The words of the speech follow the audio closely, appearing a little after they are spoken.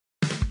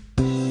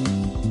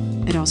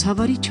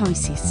Rozhovory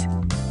Choices.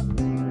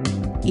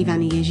 Ivan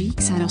Ježík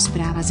sa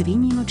rozpráva s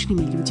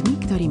výnimočnými ľuďmi,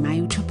 ktorí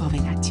majú čo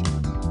povedať.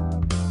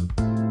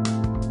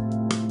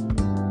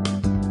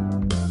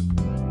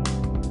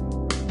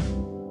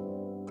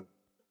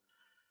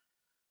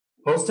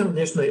 Hosťom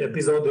dnešnej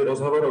epizódy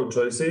Rozhovorov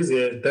Choices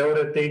je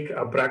teoretik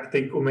a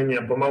praktik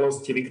umenia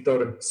pomalosti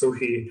Viktor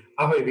Suchý.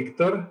 Ahoj,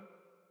 Viktor.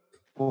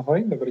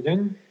 Ahoj, dobrý deň.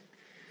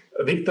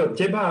 Viktor,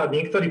 teba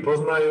niektorí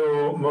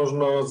poznajú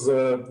možno z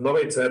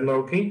Novej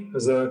Cernovky,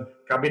 z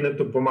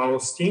kabinetu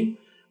pomalosti,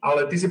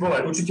 ale ty si bol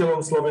aj učiteľom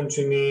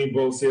slovenčiny,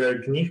 bol si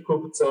aj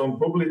knihkupcom,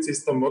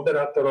 publicistom,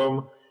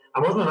 moderátorom a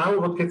možno na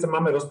úvod, keď sa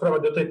máme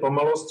rozprávať o tej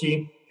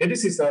pomalosti, kedy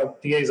si sa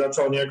ty jej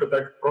začal nejako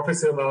tak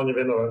profesionálne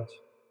venovať?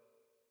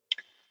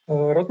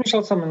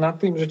 Rozmýšľal som nad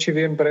tým, že či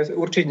viem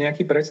určiť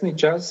nejaký presný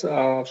čas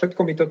a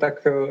všetko mi to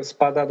tak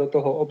spadá do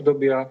toho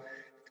obdobia,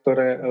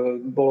 ktoré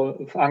bolo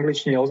v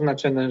angličtine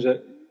označené,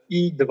 že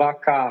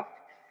I2K.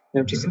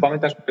 Neviem, či si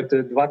pamätáš, pred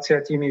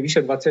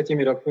vyše 20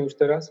 rokmi už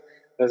teraz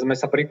sme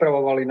sa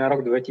pripravovali na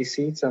rok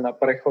 2000 na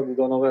prechod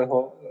do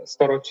nového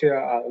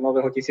storočia a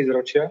nového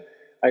tisícročia,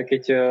 aj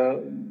keď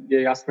je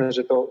jasné,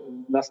 že to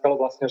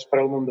nastalo vlastne až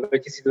prelomom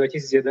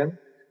 2000-2001,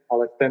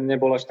 ale ten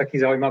nebol až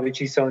taký zaujímavý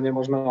číselne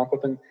možno ako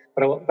ten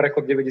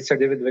prechod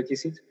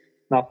 99-2000.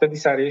 No a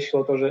vtedy sa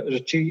riešilo to, že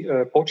či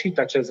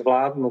počítače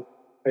zvládnu,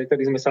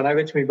 vtedy sme sa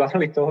najväčšmi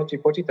báli toho, či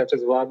počítače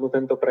zvládnu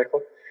tento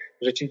prechod,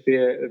 že či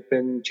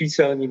ten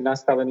číselník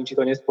nastavený, či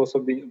to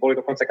nespôsobí, boli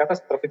dokonca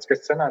katastrofické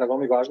scenáre,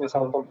 veľmi vážne sa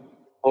o tom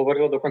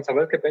hovorilo, dokonca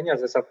veľké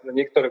peniaze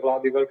niektoré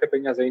vlády veľké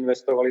peniaze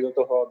investovali do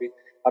toho,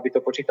 aby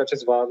to počítače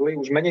zvládli.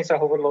 Už menej sa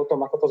hovorilo o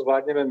tom, ako to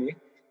zvládneme my,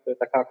 to je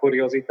taká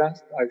kuriozita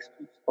aj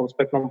v tom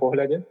spätnom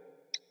pohľade.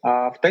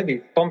 A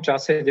vtedy, v tom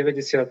čase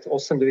 98,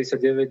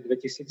 99,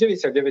 2000,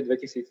 99,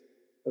 2000,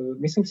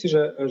 myslím si,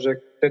 že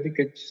vtedy,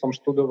 keď som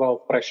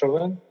študoval v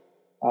Prešove,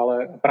 ale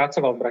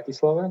pracoval v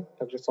Bratislave,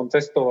 takže som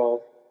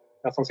cestoval.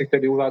 Ja som si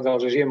vtedy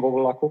uvádzal, že žijem vo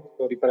vlaku,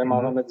 ktorý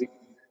premáva medzi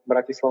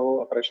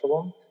Bratislavou a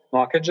Prešovom. No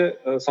a keďže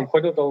som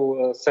chodil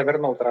tou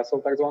severnou trasou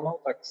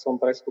takzvanou, tak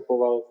som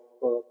prestupoval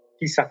v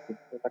Kisaku.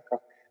 To je taká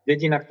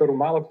dedina, ktorú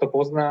málo kto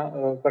pozná,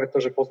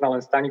 pretože pozná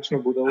len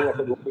staničnú budovu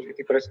ako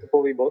dôležitý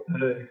prestupový bod.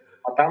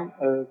 A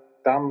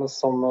tam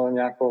som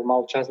nejako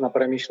mal čas na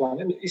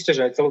premýšľanie. Isté,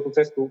 že aj celú tú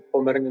cestu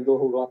pomerne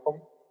dlhú vlakom,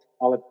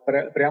 ale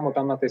priamo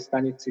tam na tej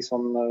stanici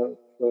som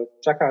v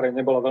čakáre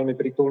nebola veľmi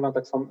prítulná,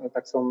 tak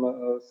som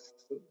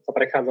sa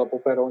prechádzal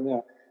po peróne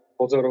a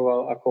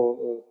pozoroval, ako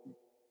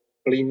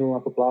plynú,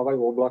 ako plávajú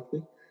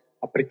oblaky.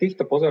 A pri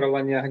týchto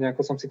pozorovaniach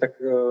nejako som si tak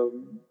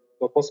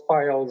to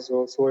pospájal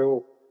so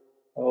svojou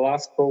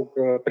láskou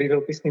k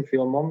prírodopisným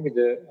filmom,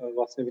 kde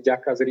vlastne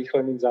vďaka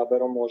zrýchleným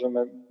záberom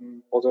môžeme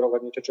pozorovať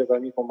niečo, čo je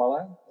veľmi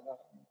pomalé,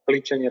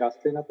 klíčenie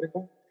rastlín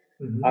napríklad.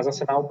 A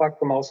zase naopak,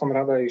 mal som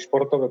rád aj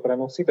športové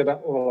prenosy,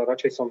 teda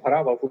radšej som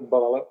hrával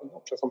futbal, ale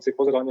občas som si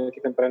pozeral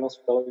nejaký ten prenos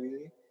v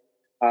televízii.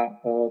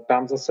 A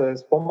tam zase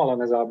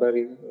spomalené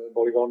zábery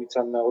boli veľmi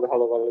cenné,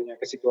 odhalovali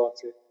nejaké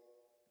situácie.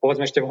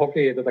 Povedzme ešte v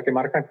hokeji je to také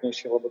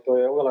markantnejšie, lebo to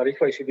je oveľa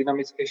rýchlejší,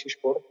 dynamickejší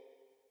šport.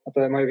 A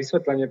to je moje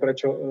vysvetlenie,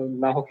 prečo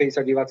na hokeji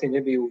sa diváci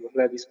nebijú v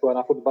hľadisku a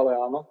na futbale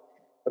áno,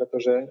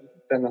 pretože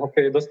ten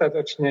hokej je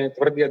dostatočne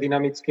tvrdý a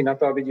dynamický na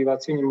to, aby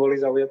diváci ním boli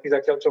zaujatí,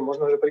 zatiaľ čo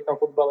možno, že pri tom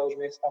futbale už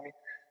miestami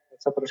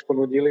sa trošku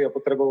nudili a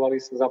potrebovali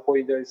sa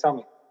zapojiť aj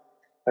sami.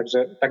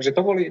 Takže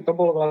to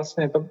bolo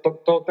vlastne,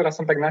 to teraz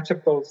som tak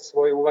načrtol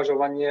svoje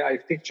uvažovanie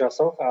aj v tých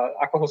časoch a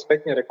ako ho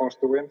spätne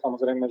rekonštruujem,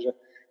 samozrejme, že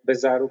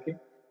bez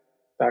záruky,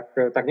 tak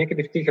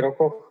niekedy v tých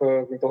rokoch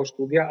toho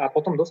štúdia a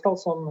potom dostal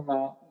som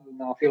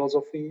na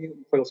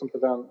filozofii, chodil som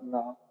teda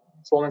na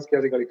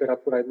slovenský jazyk a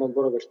literatúra,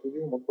 jednoodborové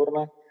štúdium,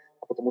 odborné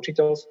a potom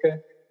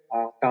učiteľské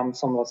a tam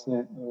som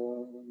vlastne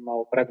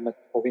mal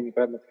povinný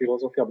predmet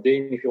filozofia,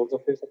 dejiny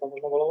filozofie sa tam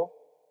možno volalo.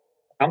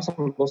 Tam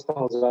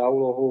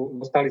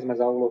dostali sme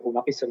za úlohu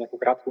napísať nejakú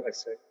krátku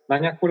esej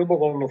na nejakú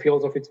ľubovoľnú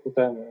filozofickú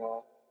tému.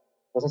 A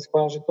ja som si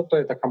povedal, že toto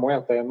je taká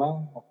moja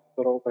téma, o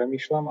ktorou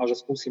premýšľam a že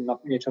skúsim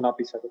niečo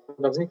napísať.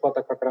 Teda vznikla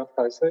taká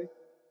krátka esej,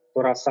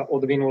 ktorá sa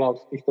odvinula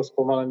od týchto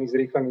spomalených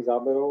zrýchlených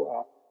záberov a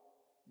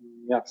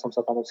nejak som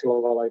sa tam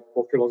usiloval aj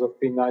po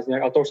filozofii nájsť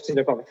nejak, ale to už si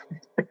nepamätám.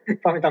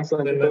 Pamätám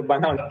sa len to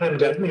banálne. Ten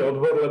vedný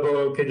odbor,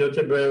 lebo keď o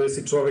tebe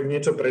si človek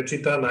niečo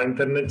prečíta na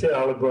internete,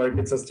 alebo aj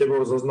keď sa s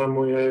tebou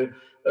zoznamuje,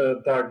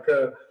 tak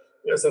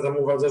sa tam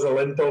uvádza, že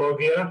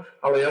lentológia,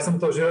 ale ja som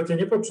to v živote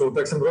nepočul,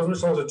 tak som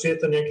rozmýšľal, že či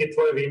je to nejaký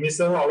tvoj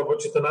výmysel, alebo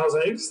či to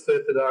naozaj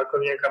existuje, teda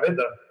ako nejaká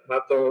veda. Na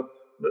to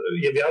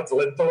je viac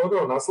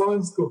lentológov na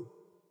Slovensku?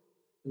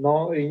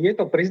 No, je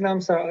to,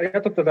 priznám sa,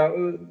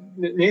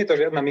 nie je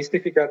to žiadna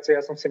mystifikácia,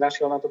 ja som si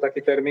našiel na to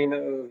taký termín,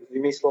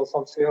 vymyslel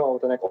som si ho,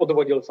 alebo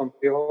odvodil som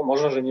si ho,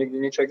 možno, že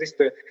niekde niečo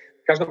existuje.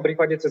 V každom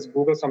prípade cez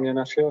Google som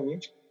nenašiel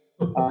nič,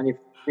 ani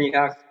v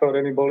knihách,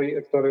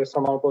 ktoré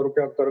som mal po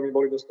ruke a ktoré mi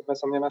boli dostupné,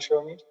 som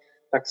nenašiel nič.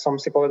 Tak som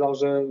si povedal,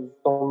 že v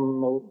tom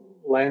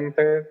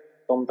lente,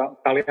 v tom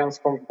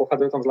talianskom,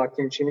 pochádzajúcom z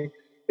latinčiny,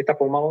 je tá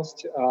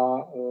pomalosť a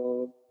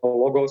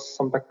logos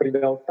som tak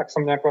pridal, tak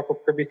som nejako ako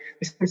keby,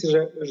 myslím si,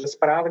 že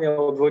správne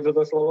odvodil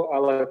to slovo,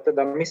 ale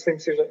teda myslím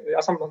si, že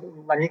ja som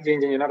na nikde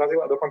inde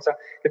nenarazil a dokonca,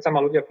 keď sa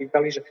ma ľudia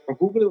pýtali, že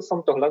googlil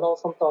som to, hľadal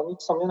som to a nič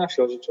som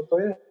nenašiel, že čo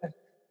to je,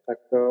 tak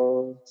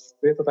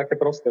je to také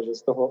prosté, že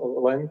z toho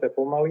lente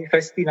pomaly,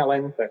 festina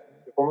lente,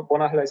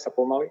 ponáhľaj sa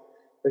pomaly,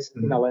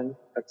 festina lente,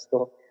 tak z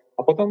toho.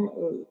 A potom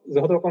z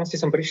hodou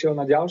okolností som prišiel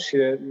na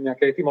ďalšie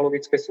nejaké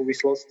etymologické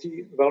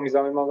súvislosti, veľmi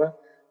zaujímavé,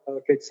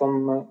 keď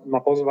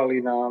ma pozvali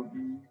na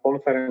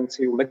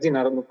konferenciu,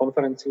 medzinárodnú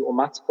konferenciu o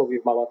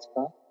Mackovi v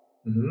Malackách.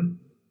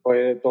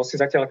 To si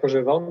zatiaľ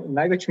akože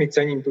najväčšmi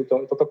cením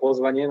toto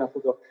pozvanie na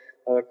túto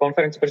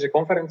konferenciu, pretože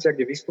konferencia,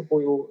 kde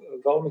vystupujú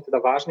veľmi teda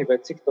vážni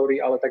vedci,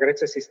 ktorí ale tak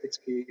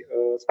recesisticky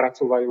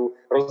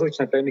spracúvajú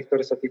rozličné témy,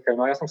 ktoré sa týkajú.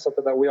 No a ja som sa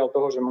teda ujal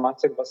toho, že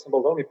Macek vlastne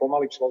bol veľmi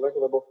pomalý človek,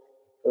 lebo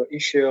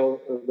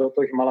išiel do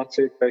tých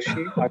Malaciek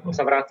peši a ako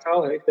sa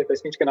vracal v tej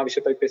pesničke,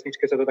 navyše tej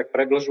pesničke sa to tak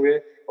predĺžuje.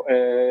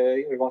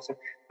 Vlastne,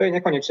 to je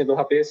nekonečne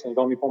dlhá pieseň,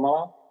 veľmi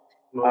pomalá.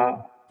 No.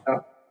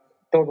 A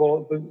to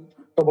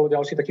bol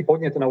ďalší taký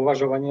podnet na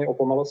uvažovanie o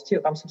pomalosti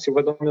a tam som si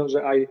uvedomil,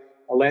 že aj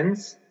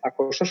Lenz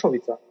ako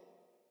šošovica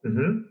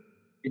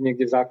je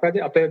niekde v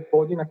základe a to je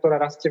plodina, ktorá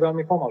rastie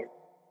veľmi pomaly.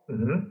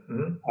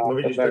 No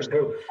vidíš,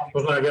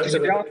 možno aj viac.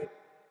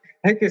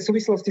 Hej, tie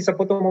súvislosti sa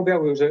potom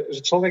objavujú,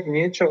 že človek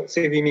niečo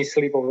si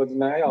vymyslí,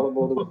 povedzme,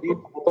 alebo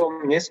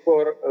potom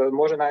neskôr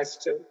môže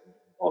nájsť,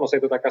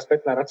 je to taká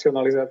spätná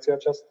racionalizácia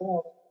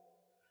často,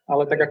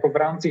 ale tak ako v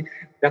rámci,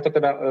 ja to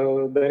teda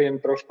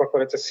beriem trošku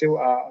ako recesiu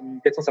a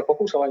keď som sa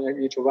pokúšal aj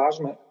niečo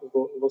vážne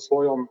vo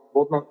svojom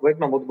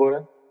vednom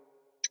odbore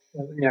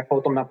nejako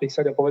o tom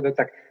napísať a povedať,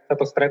 tak sa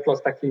to stretlo s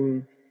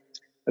takým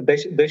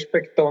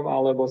dešpektom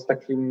alebo s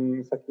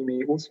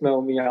takými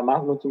úsmevmi a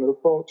mávnutím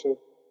rukou, čo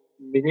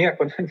mi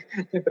nejako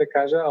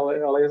neprekáža,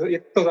 ale je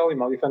to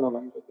zaujímavý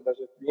fenomén, teda,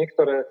 že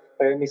niektoré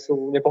témy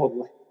sú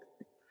nepohodlné.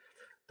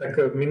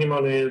 Tak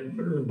minimálne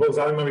bol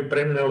zaujímavý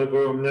pre mňa,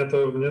 lebo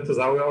mňa to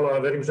zaujalo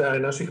a verím, že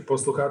aj našich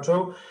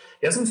poslucháčov.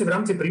 Ja som si v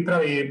rámci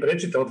prípravy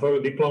prečítal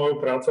tvoju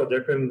diplomovú prácu a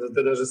ďakujem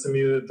teda, že si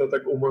mi to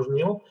tak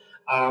umožnil.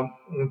 A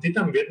ty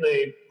tam v jednej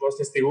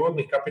vlastne z tých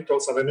úvodných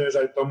kapitol sa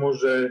venuješ aj tomu,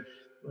 že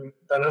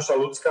tá naša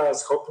ľudská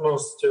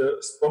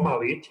schopnosť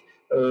spomaliť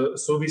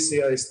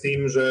súvisí aj s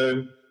tým,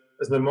 že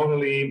sme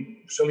mohli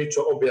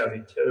všeličo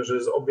objaviť, že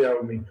s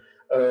objavmi.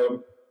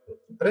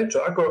 Prečo?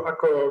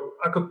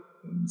 Ako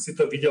si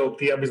to videl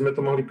ty, aby sme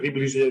to mohli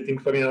priblížiť aj tým,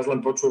 ktorí nás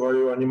len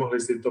počúvajú a nemohli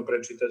si to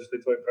prečítať v tej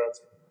tvojej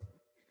práci?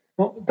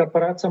 No, tá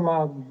práca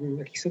má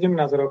nejakých 17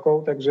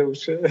 rokov, takže už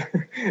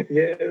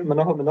je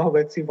mnoho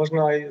vecí.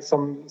 Možno aj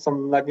som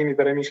nad nimi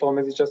premýšľal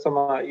medzičasom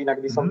a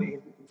inak by som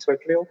ich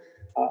vysvetlil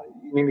a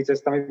inými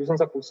cestami by som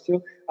sa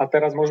pustil. A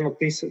teraz možno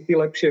ty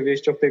lepšie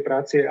vieš, čo v tej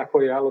práci je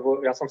ako ja, lebo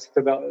ja som si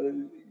teda...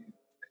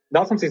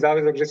 Dal som si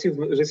záväzok,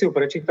 že si ju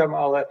prečítam,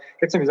 ale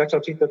keď som ju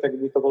začal čítať, tak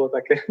by to bolo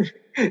také,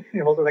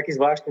 bol to taký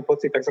zvláštny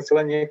pocit, tak som si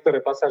len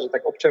niektoré pasáže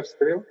tak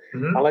občerstvil.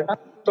 Ale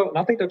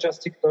na tejto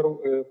časti,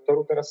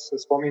 ktorú teraz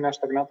spomínaš,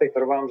 tak na tej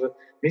trvám, že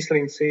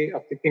myslím si, a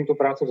tým tú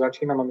prácu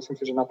začínam a myslím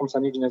si, že na tom sa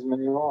nič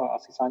nezmenilo a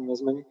asi sa ani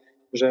nezmení,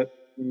 že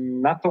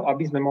na to,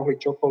 aby sme mohli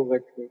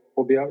čokoľvek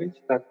objaviť,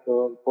 tak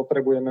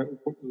potrebujeme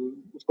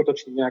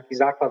uskutočniť nejaký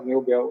základný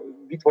objav,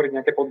 vytvoriť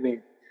nejaké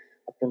podmienky.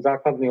 A ten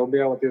základný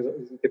objav a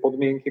tie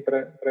podmienky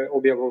pre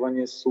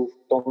objavovanie sú v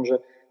tom,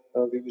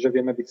 že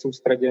vieme byť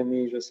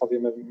sústredení, že sa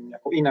vieme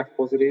nejako inak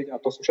pozrieť a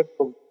to sú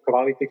všetko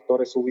kvality,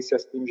 ktoré súvisia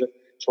s tým, že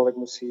človek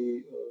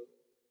musí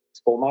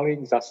spomaliť,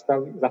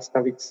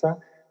 zastaviť sa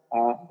a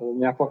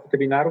nejako ako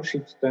keby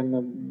narušiť ten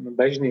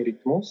bežný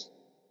rytmus.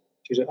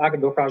 Čiže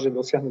ak dokáže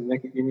dosiahnuť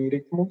nejaký iný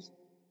rytmus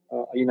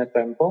a iné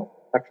tempo,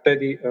 tak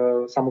vtedy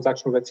sa mu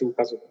začnú veci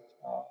ukazovať.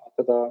 A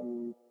teda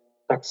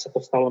tak sa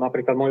to stalo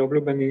napríklad, môj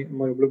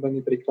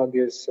obľúbený príklad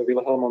je s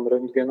Wilhelmom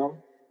Röntgenom,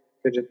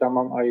 keďže tam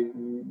mám aj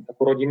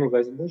takú rodinnú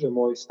väzbu, že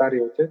môj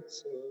starý otec,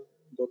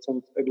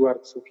 docent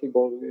Eduard Suchy,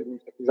 bol jedným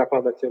z takých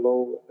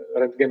zakladateľov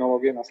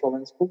rentgenológie na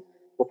Slovensku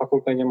vo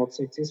fakultnej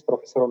nemocnici s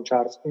profesorom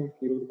Čárským,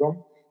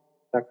 chirurgom,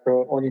 tak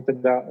oni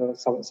teda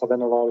sa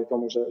venovali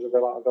tomu, že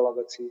veľa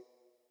vecí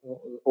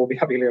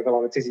objavili a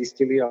veľa vecí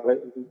zistili a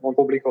on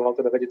publikoval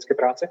teda vedecké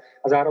práce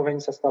a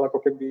zároveň sa stal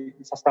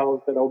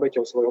teda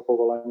obeťou svojho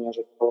povolania,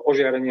 že to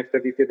ožiarenie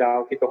vtedy, tie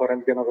dávky toho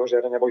rentgenového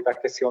žiarenia boli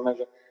také silné,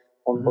 že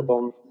on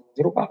potom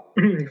zhruba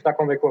v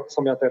takom veku, ako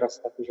som ja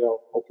teraz, tak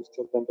žiaľ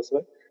opustil tento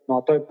svet. No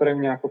a to je pre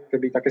mňa ako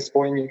keby také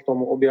spojenie k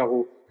tomu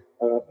objavu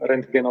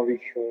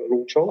rentgenových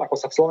lúčov, ako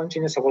sa v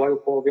slovenčine sa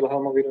volajú po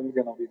Wilhelmovi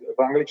Röntgenovi. V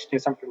angličtine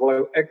sa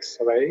volajú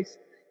X-rays,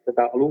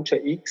 teda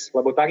lúče X,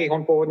 lebo tak ich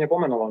on pôvodne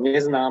pomenoval.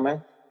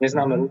 Neznáme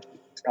lúče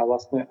X a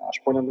vlastne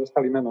až po ňom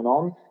dostali meno. No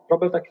on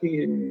robil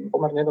taký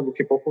pomerne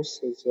jednoduchý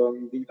pokus s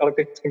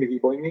elektrickými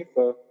výbojmi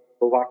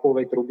vo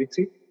vákuovej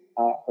trubici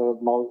a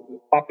mal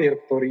papier,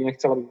 ktorý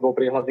nechcel, aby bol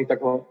priehľadný, tak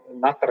ho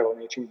natrel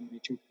niečím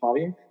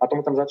tmavým a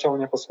tomu tam začalo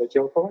nejako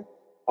svetielkovať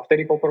a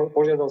vtedy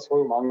požiadal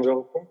svoju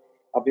manželku,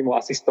 aby mu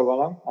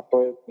asistovala a to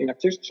je inak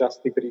tiež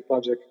častý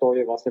príklad, že kto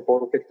je vlastne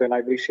po ruke, kto je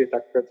najbližšie,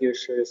 tak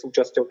tiež je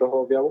súčasťou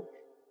toho objavu.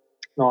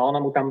 No a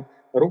ona mu tam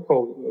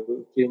rukou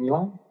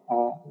tienila a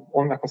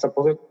on ako sa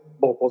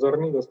bol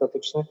pozorný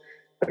dostatočne,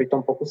 pri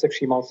tom pokuse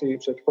všímal si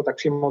všetko, tak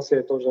všimol si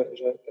aj to,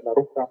 že teda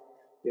ruka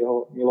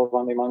jeho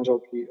milovanej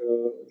manželky,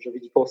 že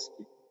vidí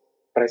kosti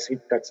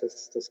presvítať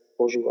cez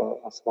kožu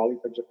a svaly,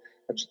 takže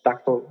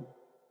takto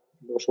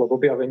došlo k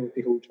objaveniu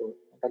tých lúčov.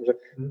 Takže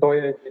to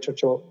je niečo,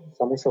 čo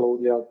sa muselo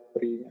udiať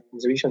pri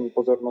zvýšení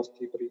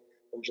pozornosti, pri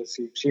tom, že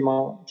si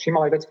všímal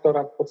aj vec,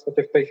 ktorá v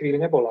podstate v tej chvíli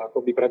nebola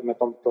akoby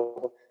predmetom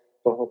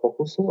toho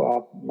pokusu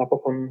a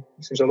napokon,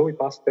 myslím, že Louis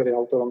Pasteur je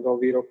autorom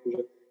toho výroku,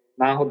 že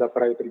náhoda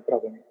praje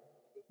pripravený.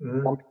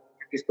 Tam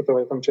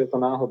diskutovať o tom, či je to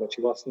náhoda,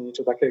 či vlastne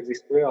niečo také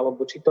existuje,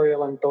 alebo či to je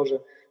len to, že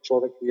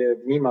človek je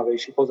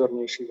vnímavejší,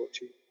 pozornejší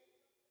voči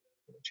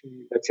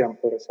veciam,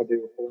 ktoré sa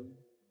dejú okolo neho.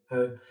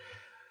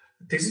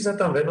 Ty si sa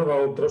tam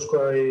venoval trošku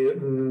aj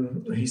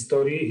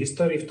histórii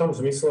v tom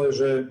zmysle,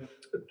 že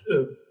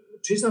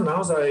či sa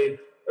naozaj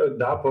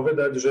dá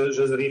povedať,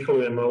 že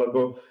zrýchľujem,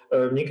 alebo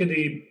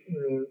niekedy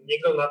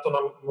niekto na to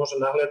nám môže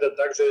nahliadať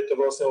tak, že je to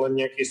vlastne len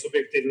nejaký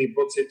subjektívny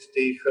pocit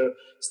tých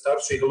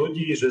starších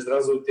ľudí, že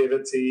zrazu tie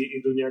veci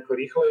idú nejako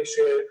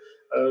rýchlejšie,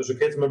 že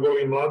keď sme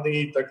boli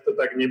mladí, tak to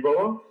tak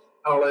nebolo,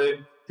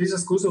 ale ty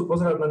sa skúsil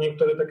pozerať na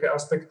niektoré také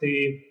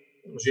aspekty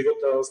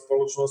života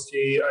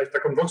spoločnosti aj v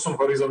takom dlhšom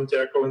horizonte,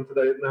 ako len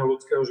teda jedného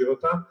ľudského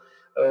života.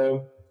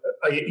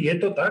 A je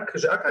to tak,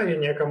 že aká je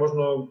nejaká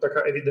možno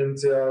taká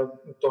evidencia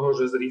toho,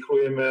 že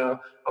zrýchľujeme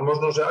a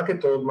možno, že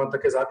aké to má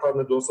také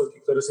základné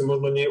dôsledky, ktoré si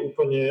možno nie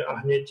úplne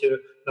a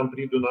hneď nám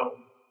prídu na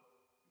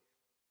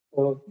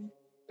um?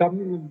 Tam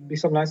by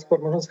som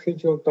najskôr možno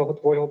schytil toho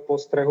tvojho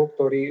postrehu,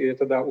 ktorý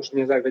je teda už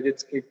dnes aj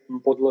vedecky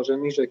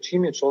podložený, že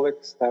čím je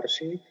človek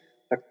starší,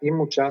 tak tým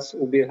mu čas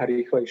ubieha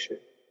rýchlejšie,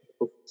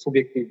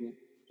 subjektívne.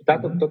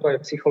 Toto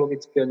je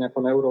psychologicky a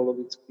nejako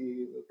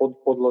neurologicky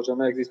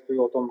podložené, existujú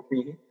o tom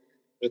knihy,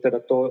 že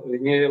teda to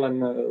nie je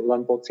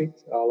len pocit,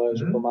 ale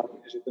že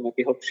to je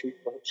nejaký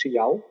hlbší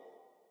jav.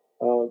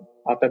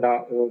 A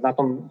teda na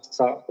tom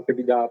sa ako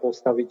keby dá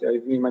postaviť aj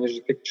vnímanie,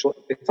 že keď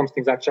som s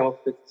tým začal,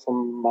 keď som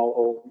mal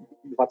o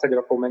 20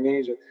 rokov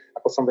menej, že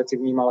ako som veci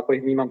vnímal, ako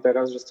ich vnímam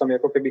teraz, že som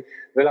ako keby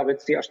veľa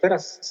vecí, až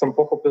teraz som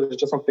pochopil, že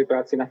čo som v tej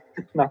práci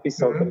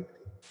napísal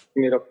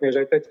tými rokmi,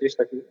 že to je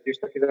tiež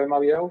taký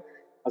zaujímavý jav.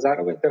 A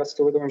zároveň teraz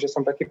si uvedomím, že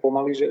som taký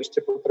pomalý, že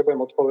ešte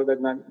potrebujem odpovedať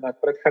na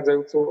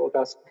predchádzajúcu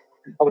otázku,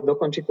 alebo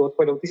dokončiť tú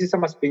odpoveď. Ty si sa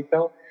ma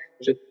spýtal,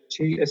 že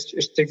či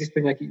ešte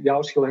existujú nejakí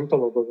ďalší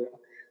lentológovia.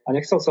 A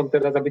nechcel som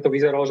teda, aby to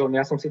vyzeralo, že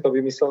ja som si to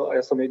vymyslel a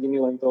ja som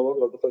jediný lentológ,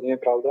 lebo to nie je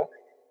pravda.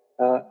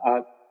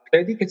 A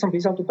vtedy, keď som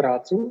písal tú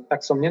prácu,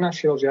 tak som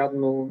nenašiel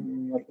žiadnu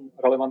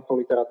relevantnú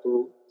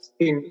literatúru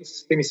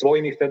s tými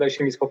svojimi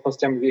vtedajšími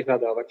schopnosťami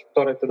vyhľadávať,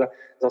 ktoré teda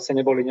zase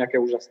neboli nejaké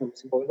úžasné,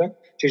 musím povedať.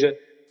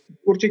 Čiže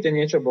určite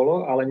niečo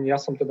bolo, ale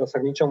ja som teda sa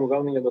k ničomu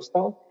veľmi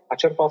nedostal a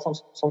čerpal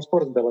som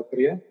skôr z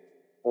beletrie.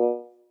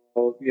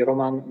 Je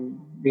román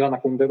Milana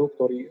Kunderu,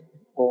 ktorý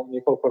o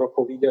niekoľko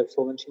rokov vyjde v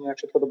slovenčine, ak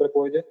všetko dobre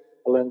pôjde,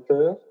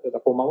 Lenteur, teda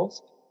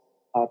pomalosť.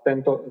 A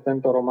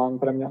tento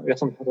román pre mňa, ja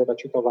som to teda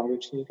čítal v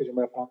angličtine, keďže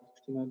moja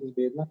francúzština je dosť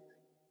biedna,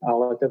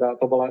 ale teda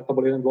to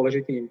bol jeden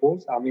dôležitý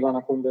impuls a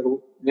Milana Kunderu,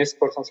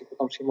 neskôr som si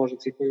potom všimol, že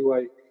citujú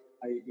aj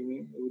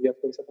iní ľudia,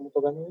 ktorí sa tomuto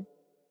venujú.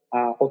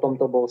 A potom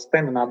to bol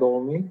Sten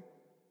Nadolny,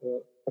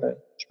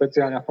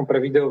 špeciálne pre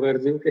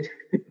videoverziu, keď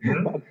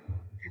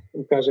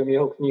ukážem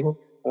jeho knihu.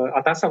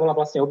 A tá sa volá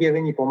vlastne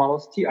Objavenie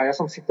pomalosti a ja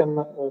som si ten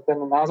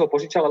názov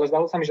požičal, ale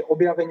zdalo sa mi, že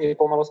objavenie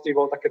pomalosti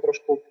bolo také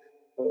trošku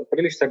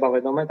príliš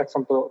sebavedomé, tak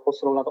som to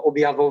posunul na to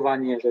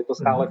objavovanie, že je to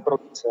stále v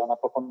procese a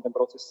napokon ten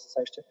proces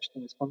sa ešte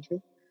neskončil.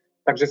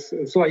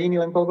 Takže sú aj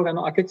iní lentológovia.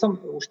 No a keď som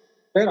už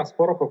teraz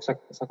po rokoch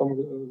sa tomu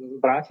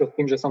vrátil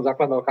tým, že som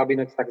zakladal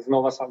kabinet, tak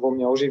znova sa vo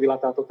mne oživila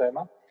táto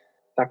téma.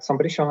 Tak som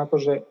prišiel na to,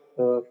 že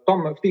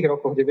v tých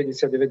rokoch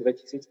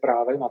 99-2000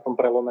 práve, na tom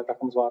prelome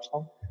takom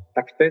zvláštnom,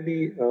 tak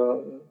vtedy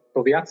to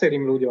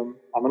viacerým ľuďom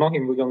a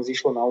mnohým ľuďom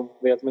zišlo na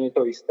viac menej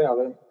to isté,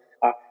 ale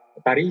a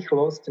tá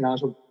rýchlosť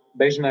nášho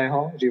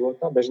bežného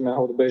života, bežného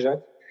odbežať,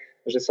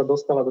 že sa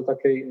dostala do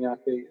takej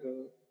nejakej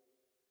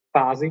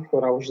fázy,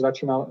 ktorá už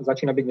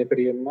začína byť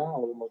nepríjemná,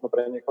 alebo možno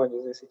pre niekoho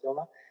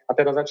neznesiteľná. A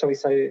teda začali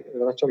sa jej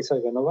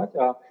venovať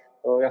a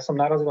ja som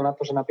narazil na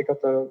to, že napríklad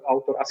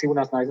autor, asi u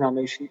nás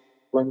najznámejší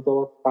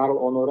lentológ Karl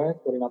Honoré,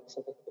 ktorý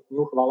napísal takúto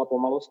knihu Chvála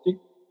pomalosti,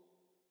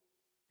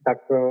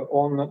 tak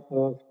on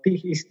v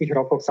tých istých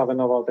rokoch sa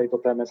venoval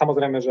tejto téme.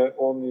 Samozrejme, že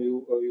on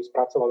ju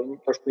spracoval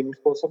trošku iným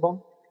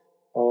spôsobom.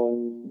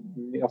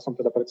 Ja som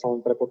teda predsa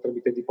len pre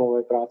potreby tej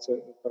diplomovej práce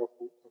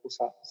trochu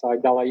sa aj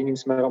dala iným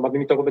smerom,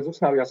 aby mi to vôbec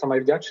uznali. Ja som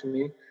aj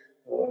vďačný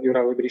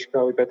Jurajovi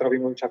Briškovi, Petrovi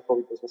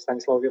Mlčakovi,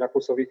 Stanislavovi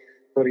Rakusovi,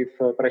 ktorí v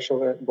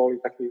Prešove boli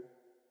takí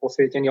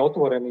posvietení a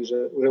otvorení,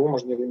 že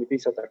umožnili mi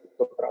písať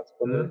takúto prácu.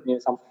 To nie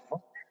je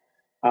samozrejmosť.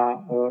 A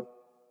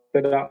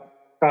teda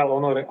Karl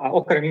Honoré, a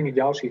okrem iných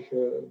ďalších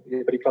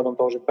je príkladom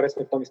toho, že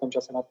presne v tom istom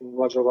čase nad tým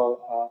uvažoval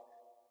a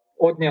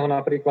od neho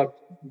napríklad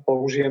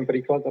použijem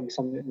príklad, aby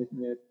som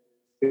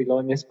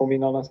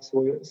nespomínal na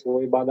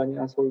svoje bádanie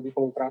a svoju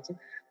diplomovú prácu.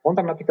 On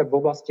tam napríklad v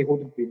oblasti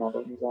hudby mal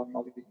veľmi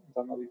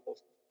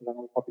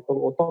zaujímavú kapitolu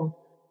o tom,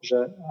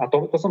 a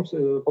to som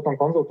potom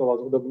konzultoval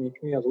s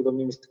hudobníkmi a s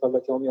hudobnými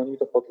skladateľmi, oni mi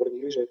to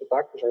potvrdili, že je to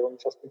tak, že aj oni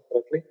sa s tým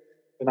stretli,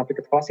 že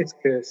napríklad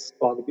klasické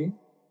skladby,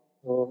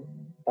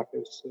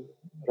 také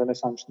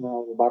renesančné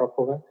alebo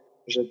barokové,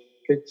 že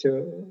keď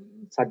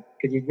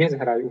ich dnes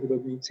hrajú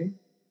hudobníci,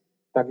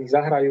 tak ich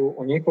zahrajú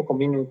o niekoľko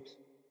minút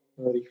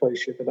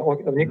rýchlejšie, teda o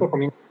niekoľko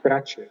minút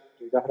kratšie,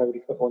 že ich zahrajú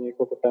o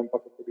niekoľko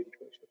tempa, ako keby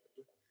rýchlejšie.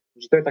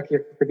 Takže to je taký,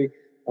 ako keby,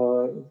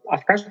 a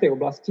v každej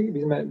oblasti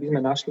by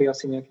sme našli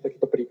asi nejaký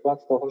takýto príklad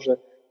toho, že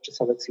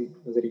sa veci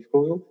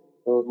zrýchľujú.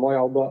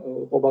 Moja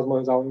oblasť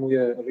môjho záujmu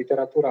je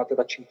literatúra, a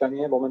teda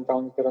čítanie.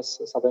 Momentálne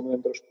teraz sa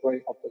venujem trošku aj,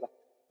 teda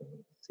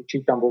si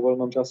čítam vo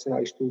voľnom čase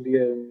aj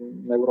štúdie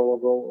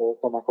neurologov o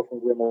tom, ako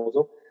funguje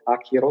mozog. A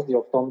aký je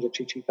rozdiel v tom, že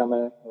či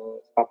čítame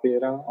z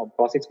papiera alebo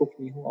klasickú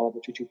knihu, alebo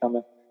či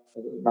čítame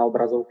na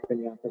obrazovke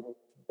nejakého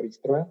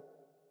prístroja.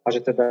 A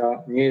že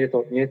teda nie je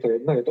to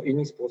jedno, je to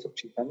iný spôsob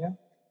čítania.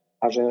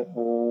 A že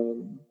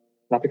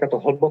napríklad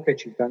to hlboké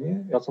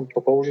čítanie, ja som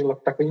to použil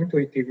tak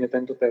intuitívne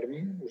tento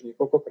termín už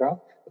niekoľkokrát.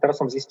 A teraz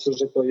som zistil,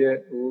 že to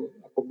je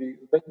akoby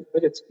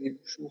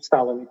vedecký už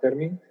ustálený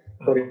termín,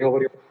 ktorý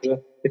hovorí, že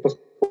je to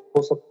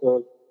spôsob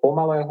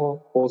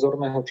pomalého,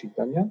 pozorného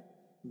čítania,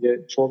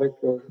 kde človek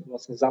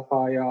vlastne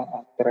zapája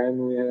a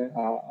trénuje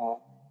a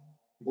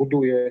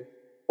buduje,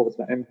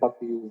 povedzme,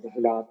 empatiu,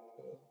 vzhľad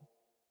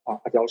a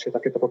ďalšie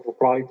takéto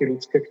kvality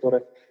ľudské,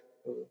 ktoré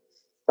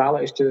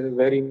stále ešte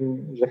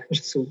verím, že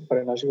sú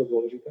pre náš život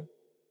dôležité.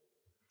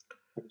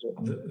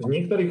 V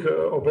niektorých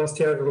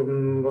oblastiach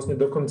vlastne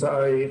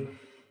dokonca aj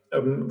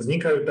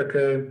vznikajú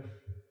také,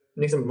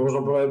 nechcem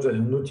možno povedať, že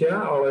hnutia,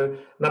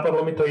 ale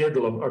napadlo mi to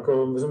jedlo,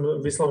 ako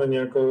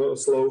vyslovene ako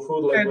slow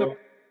food,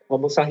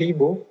 lebo sa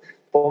hýbu,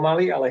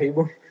 pomaly, ale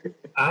hýbu.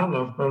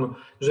 Áno.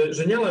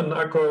 Že nielen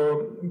ako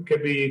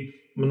keby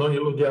mnohí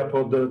ľudia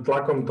pod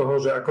tlakom toho,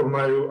 že ako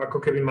majú ako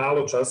keby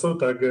málo času,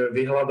 tak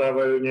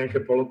vyhľadávajú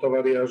nejaké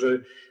polotovary a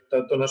že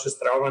to naše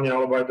stravovanie,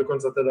 alebo aj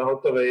dokonca teda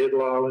hotové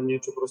jedlá, ale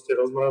niečo proste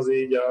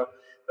rozmraziť a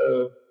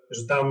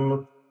že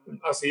tam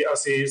asi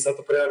sa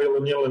to prejavilo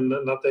nielen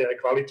na tej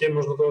aj kvalite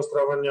možno toho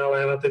stravovania,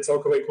 ale aj na tej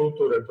celkovej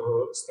kultúre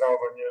toho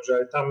stravovania,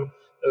 že aj tam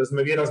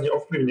sme výrazne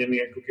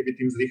ovplyvnení ako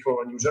keby tým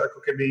zrýchľovaním, že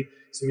ako keby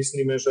si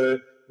myslíme, že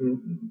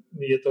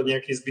je to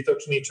nejaký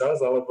zbytočný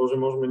čas, alebo že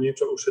môžeme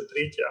niečo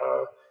ušetriť a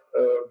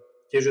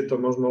tiež je to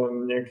možno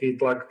len nejaký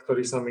tlak,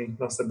 ktorý sami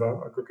na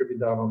seba ako keby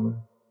dávame.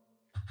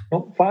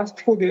 No, fast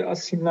food je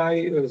asi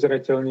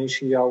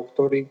najzreteľnejší jav,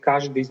 ktorý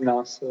každý z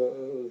nás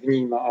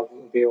vníma a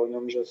vie o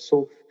ňom, že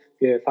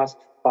je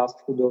fast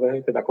foodové,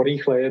 teda ako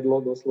rýchle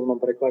jedlo v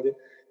doslovnom preklade,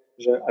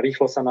 že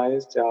rýchlo sa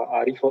najesť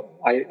a rýchlo,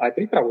 aj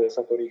pripravuje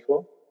sa to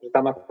rýchlo, že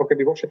tam ako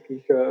keby vo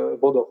všetkých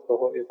bodoch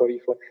toho je to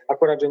rýchle.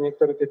 Akorát, že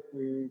niektoré tie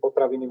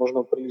potraviny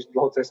možno príliš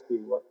dlho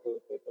cestujú. A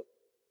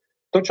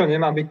to, čo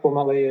nemá byť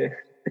pomalé,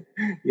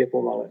 je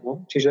pomalé.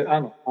 No? Čiže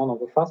áno,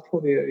 fast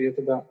food je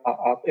teda,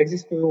 a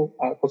existujú,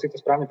 ako si to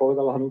správne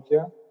povedala,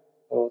 hnutia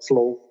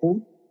slow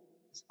food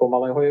z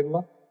pomalého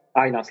jedla,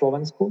 aj na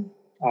Slovensku,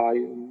 aj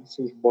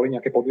už boli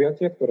nejaké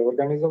podujatia, ktoré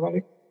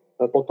organizovali.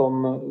 Potom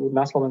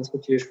na Slovensku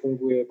tiež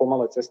funguje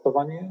pomalé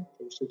cestovanie,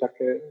 to sú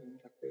také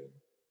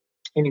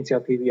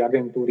iniciatívy,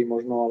 agentúry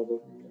možno, alebo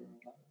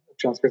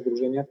občianske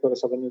združenia, ktoré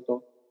sa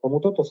venujú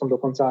tomuto. To som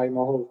dokonca aj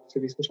mohol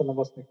si vyskúšať na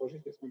vlastnej koži,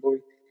 kde sme boli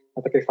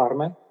na takej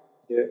farme,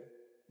 kde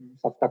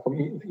sa v takom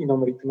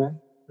inom rytme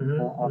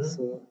a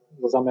so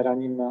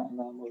zameraním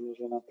na možno,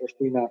 že na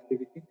trošku iné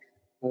aktivity.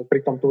 Pri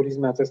tom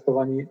turizme a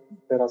cestovaní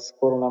teraz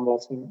skoro nám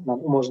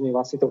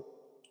umožnila si to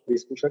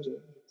vyskúšať,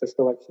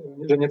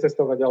 že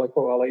necestovať ďaleko,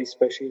 ale ísť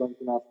peši len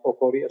tu na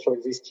okolí a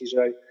človek zistí,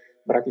 že aj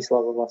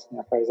Bratislava vlastne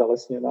aká je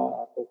zalesnená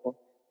a koľko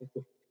je tu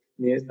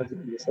miest,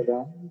 kde sa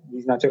dá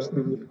ísť na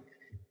čerstvý.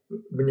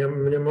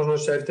 Mne možno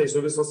ešte aj v tej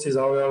súvislosti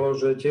zaujalo,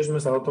 že tiež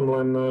sme sa o tom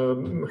len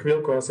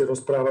chvíľku asi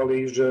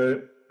rozprávali,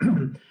 že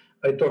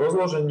aj to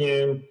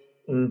rozloženie,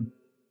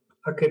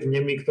 aké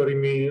vnemy,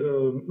 ktorými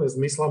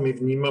zmyslami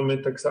vnímame,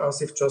 tak sa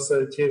asi v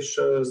čase tiež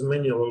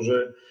zmenilo,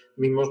 že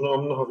my možno o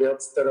mnoho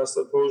viac teraz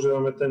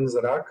používame ten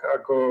zrak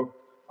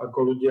ako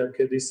ľudia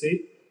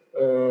kedysi.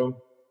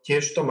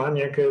 Tiež to má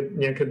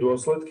nejaké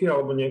dôsledky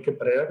alebo nejaké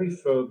prejavy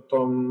v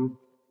tom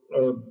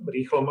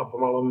rýchlom a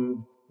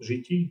pomalom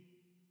žití?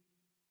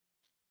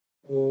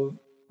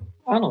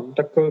 Áno,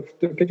 tak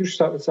keď už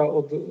sa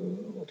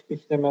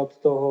odpichneme od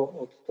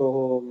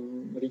toho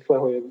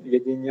rýchleho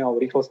jedenia alebo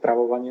rýchleho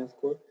stravovania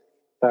skôr,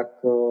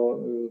 tak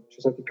čo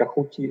sa týka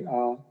chuti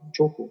a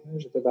čuchu,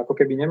 že teda ako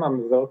keby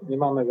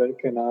nemáme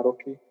veľké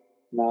nároky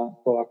na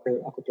to,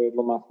 ako to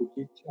jedlo má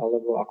chutiť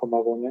alebo ako má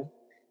voňať.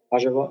 A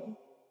že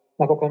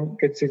napokon,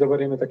 keď si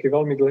zoberieme taký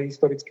veľmi dlhý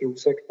historický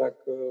úsek, tak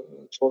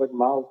človek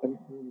mal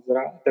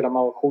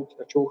chuť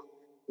a čuch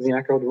z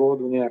nejakého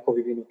dôvodu nejako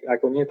vyvinutý.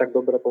 Ako nie tak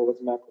dobre,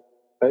 povedzme, ako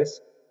pes,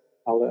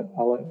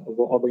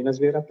 alebo iné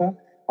zvieratá,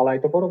 ale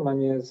aj to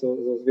porovnanie so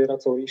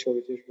zvieracou ríšou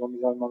je tiež veľmi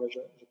zaujímavé,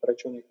 že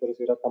prečo niektoré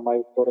zvieratá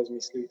majú ktoré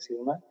zmysly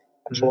silné.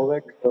 A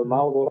človek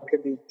mal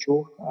voľakedy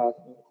čuch a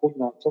chuť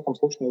na celkom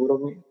slušnej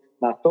úrovni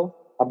na to,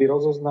 aby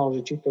rozoznal,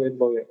 že či to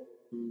jedlo je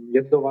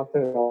jedovaté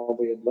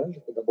alebo jedlé,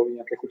 že teda boli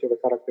nejaké chuťové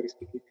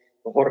charakteristiky.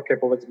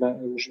 Horké, povedzme,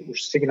 už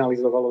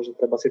signalizovalo, že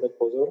treba si dať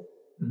pozor.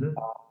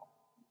 A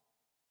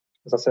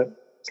zase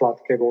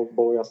sladké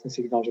bolo jasný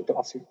signál, že to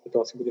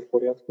asi bude v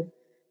poriadku.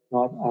 No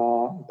a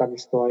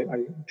takisto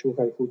aj čuch,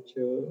 aj chuť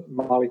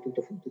mali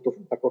túto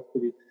takú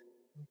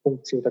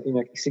funkciu takých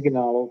nejakých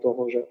signálov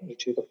toho, že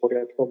či je to v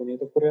poriadku alebo nie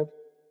je to v poriadku.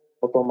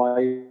 Potom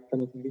aj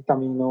tých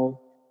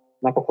vitamínov.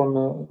 Napokon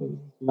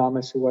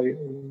známe sú aj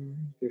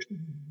tie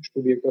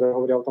štúdie, ktoré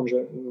hovoria o tom,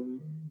 že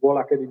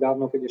bola kedy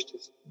dávno, keď ešte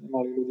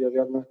nemali ľudia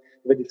žiadne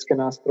vedecké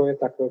nástroje,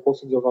 tak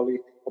posudzovali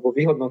alebo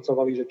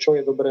vyhodnocovali, že čo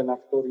je dobré na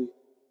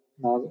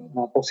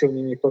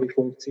posilnenie ktorých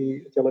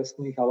funkcií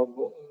telesných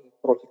alebo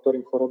proti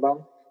ktorým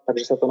chorobám.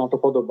 Takže sa to na to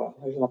podobá.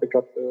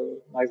 Napríklad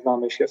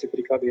najznámejší asi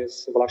príklad je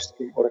s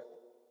vlašským orechom,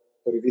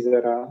 ktorý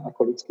vyzerá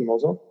ako ľudský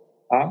mozog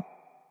a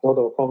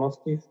zhodou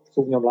okolností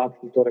sú v ňom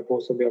látky, ktoré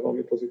pôsobia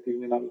veľmi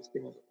pozitívne na ľudský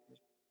mozog.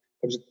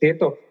 Takže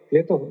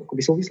tieto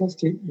akoby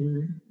súvislosti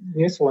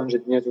nie sú len,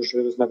 že dnes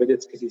už sme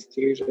vedecky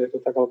zistili, že je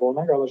to tak alebo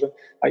onak, ale že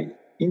aj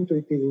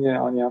intuitívne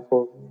a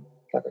nejako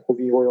tak ako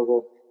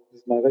vývojovo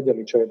sme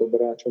vedeli, čo je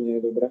dobré a čo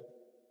nie je dobré.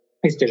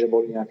 Isté, že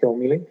boli nejaké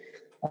omyly,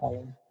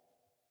 ale...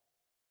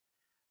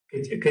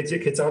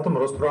 Keď sa o tom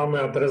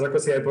rozprávame a teraz ako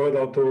si aj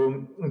povedal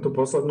tú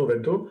poslednú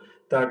vetu,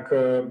 tak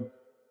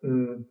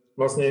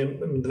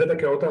vlastne dve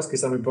také otázky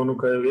sa mi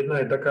ponúkajú.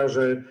 Jedna je taká,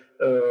 že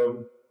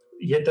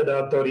je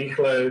teda to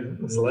rýchle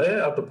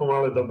zlé a to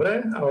pomalé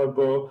dobré,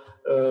 alebo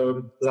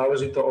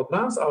záleží to od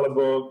nás,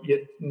 alebo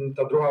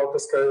tá druhá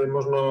otázka je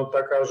možno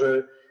taká,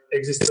 že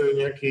existujú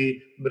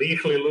nejakí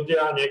rýchli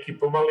ľudia a nejakí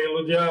pomalí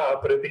ľudia a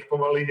pre tých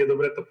pomalých je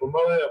dobre to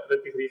pomalé a pre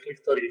tých rýchlych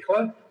to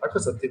rýchle. Ako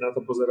sa ty na to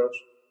pozeráš?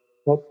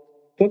 No,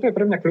 toto je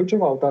pre mňa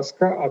kľúčová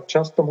otázka a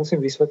často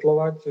musím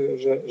vysvetľovať,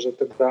 že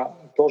teda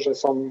to, že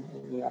som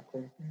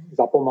nejakú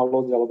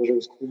zapomalosť, alebo že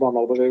ju skúbam,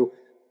 alebo že ju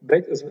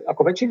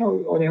ako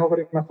väčšinou o nej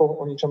hovorím ako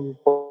o niečom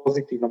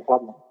pozitívnom,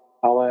 chladnom.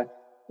 Ale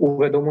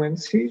uvedomujem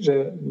si,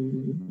 že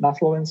na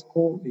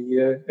Slovensku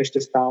je ešte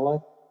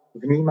stále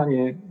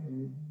vnímanie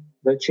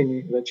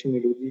väčšiny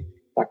ľudí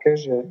také,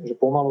 že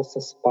pomalosť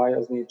sa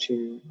spája s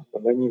niečím ako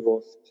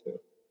lenivosť,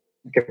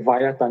 nejaké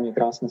vajatanie,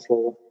 krásne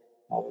slovo,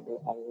 alebo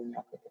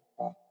nejaká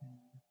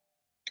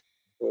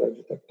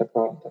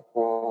taká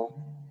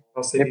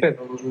asi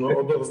možno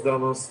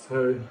odovzdanosť.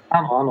 Hej.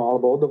 Áno,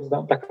 alebo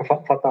taká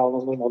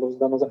fatálnosť, možno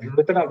odovzdanosť.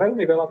 To je teda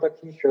veľmi veľa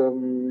takých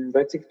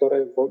vecí,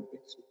 ktoré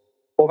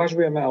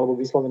považujeme alebo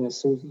vyslovene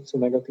sú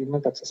negatívne,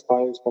 tak sa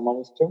spájajú s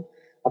pomalosťou.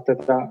 A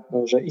teda,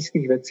 že v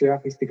istých veciach,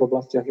 v istých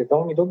oblastiach je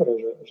veľmi dobré,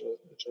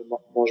 že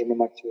môžeme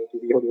mať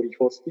tú výhodu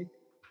rýchlosti.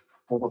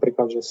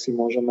 Napríklad, že si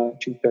môžeme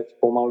čítať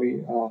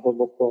pomaly a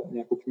hlboko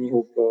nejakú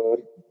knihu v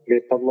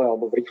lietadle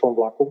alebo v rýchlom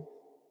vlaku.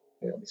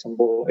 Ja by som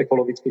bol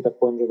ekologický, tak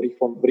poviem, že v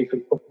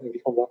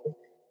rýchlom vlaku.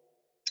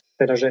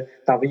 Teda, že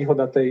tá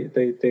výhoda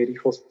tej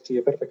rýchlosti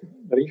je perfektná.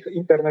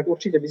 Internet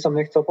určite by som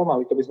nechcel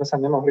pomaly, to by sme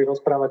sa nemohli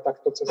rozprávať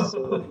takto cez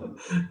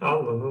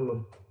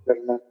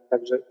internet.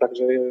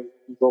 Takže je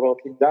to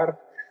veľký dar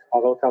a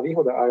veľká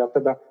výhoda. A ja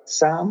teda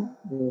sám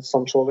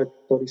som človek,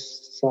 ktorý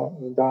sa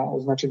dá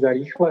označiť za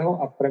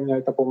rýchleho a pre mňa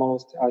je tá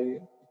pomalosť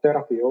aj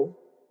terapiou,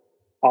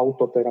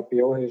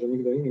 autoterapiou, že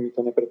nikto iný mi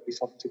to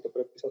nepredpísal, som si to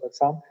predpísal tak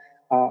sám.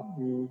 A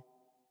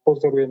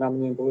pozoruje na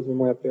mne, povedzme,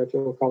 moja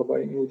priateľka alebo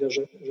aj iní ľudia,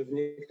 že v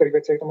niektorých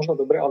veciach je to možno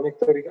dobré, ale v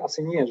niektorých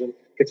asi nie. Že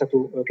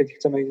keď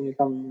chceme ísť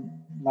niekam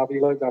na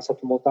výlet a sa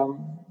tu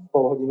motám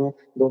pol hodinu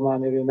doma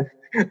a nevieme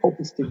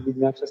opustiť byť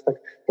na čas,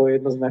 tak to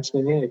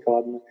jednoznačne nie je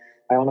kladné.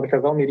 A ja mám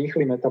napríklad veľmi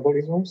rýchly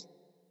metabolizmus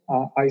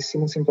a aj si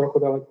musím trochu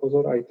dávať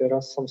pozor, aj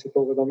teraz som si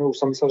to uvedomil, už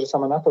som myslel, že sa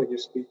ma na to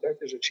ideš spýtať,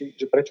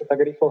 že prečo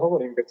tak rýchlo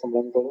hovorím, keď som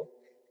len bolo.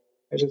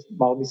 Takže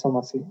mal by som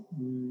asi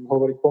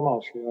hovoriť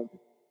pomalšie, aby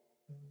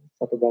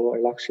sa to dalo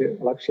aj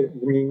ľahšie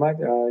vnímať.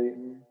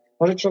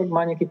 Môže človek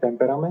má nejaký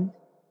temperament,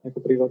 nejakú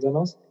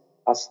prirodzenosť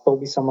a s tou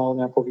by sa mal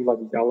nejako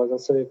vyladiť. Ale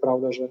zase je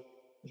pravda, že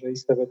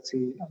isté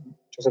veci,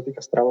 čo sa týka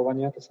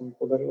stravovania, to sa mi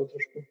podarilo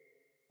trošku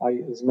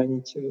aj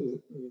zmeniť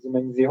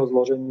jeho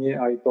zloženie,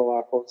 aj to,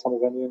 ako sa mu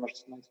venujem,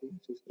 až sa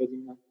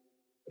sústredím na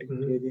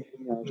priedenie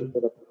a že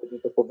teda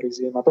to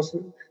pohryziem. A to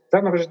sú,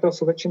 zaujímavé, že to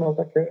sú väčšinou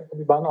také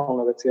akoby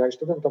banálne veci. Aj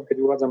študentom, keď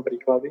uvádzam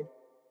príklady,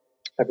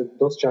 tak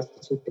dosť často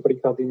sú to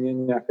príklady nie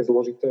nejaké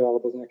zložité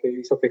alebo z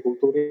nejakej vysokej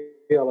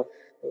kultúry, ale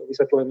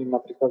vysvetľujem im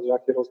napríklad, že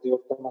aký rozdiel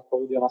v tom,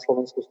 ako ľudia na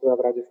Slovensku stoja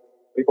v rade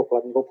pri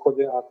pokladni v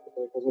obchode a ako to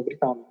je povedzme v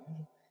Británii.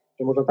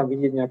 Že možno tam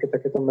vidieť nejaké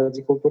takéto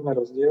medzikultúrne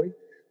rozdiely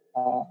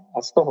a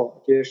z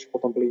toho tiež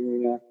potom plynú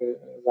nejaké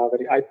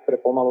závery aj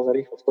pre pomalosť a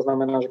rýchlosť. To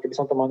znamená, že keby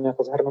som to mal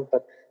nejako zhrnúť,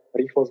 tak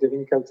rýchlosť je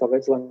vynikajúca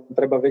vec, len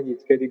treba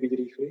vedieť, kedy byť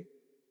rýchly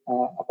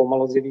a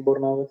pomalosť je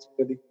výborná vec,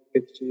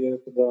 keď je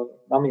teda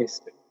na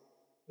mieste.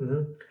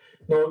 Mm-hmm.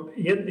 No,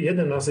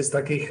 jeden asi z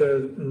takých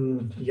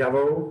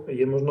javov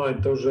je možno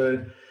aj to,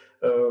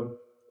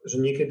 že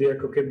niekedy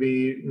ako keby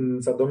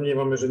sa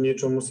domnievame, že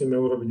niečo musíme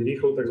urobiť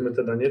rýchlo, tak sme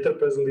teda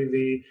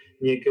netrpezliví,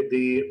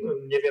 niekedy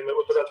nevieme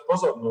udržať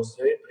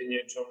pozornosť pri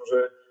niečom, že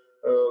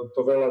to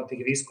veľa tých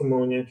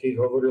výskumov nejakých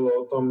hovorilo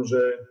o tom,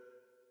 že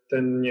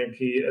ten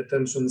nejaký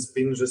attention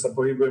spin, že sa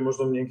pohybuje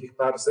možno v nejakých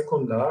pár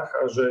sekundách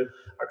a že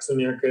ak sú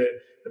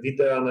nejaké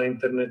videá na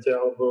internete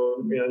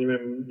alebo ja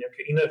neviem,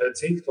 nejaké iné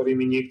veci,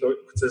 ktorými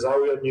niekto chce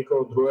zaujať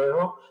niekoho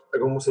druhého, tak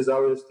ho musí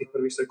zaujať v tých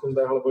prvých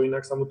sekundách, lebo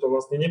inak sa mu to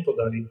vlastne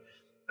nepodarí.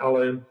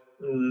 Ale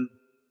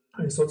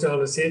aj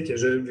sociálne siete,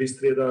 že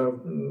vystrieda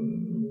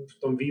v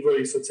tom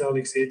vývoji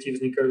sociálnych sietí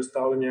vznikajú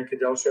stále nejaké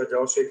ďalšie a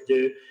ďalšie, kde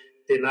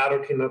tie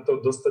nároky na to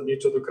dostať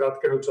niečo do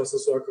krátkeho času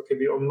sú ako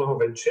keby o mnoho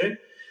väčšie.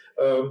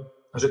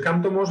 A že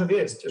kam to môže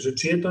viesť? Že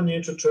či je to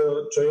niečo,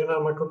 čo je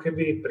nám ako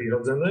keby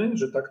prirodzené,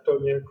 že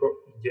takto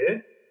nejako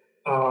ide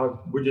a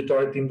bude to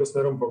aj týmto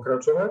smerom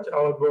pokračovať,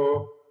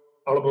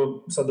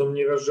 alebo sa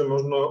domnievaš, že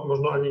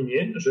možno ani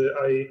nie, že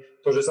aj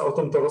to, že sa o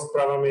tomto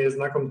rozprávame, je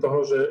znakom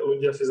toho, že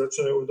ľudia si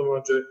začínajú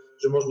uvedomovať,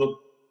 že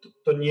možno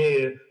to nie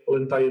je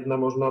len tá jedna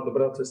možná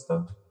dobrá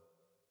cesta?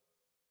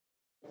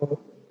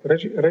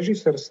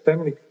 Režisér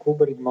Stanley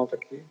Kubrick mal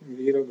taký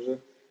výrok, že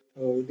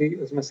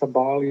vždy sme sa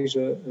báli,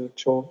 že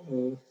čo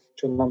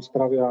nám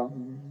spravia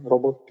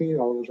roboty,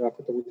 alebo že ako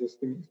to bude s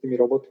tými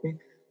robotmi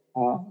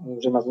a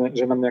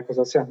že nám nejako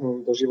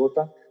zasiahnu do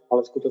života,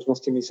 ale v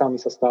skutočnosti my sami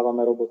sa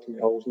stávame robotmi,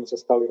 alebo už sme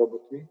sa stali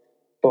robotmi.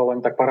 To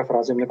len tak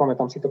parafrázujem,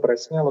 nepamätám si to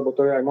presne, lebo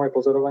to je aj moje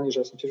pozorovanie,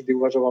 že som tiež vždy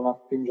uvažoval nad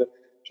tým, že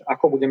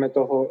ako budeme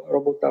toho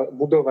robota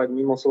budovať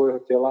mimo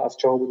svojho tela a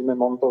z čoho budeme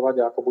montovať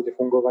a ako bude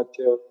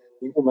fungovať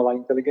umelá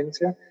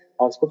inteligencia.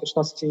 Ale v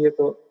skutočnosti je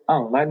to,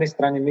 áno, na jednej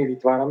strane my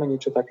vytvárame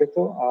niečo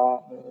takéto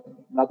a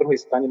na druhej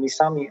strane my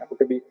sami ako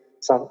keby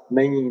sa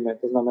meníme.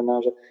 To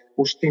znamená, že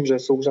už tým, že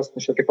sú úžasné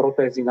všetké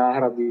protézy,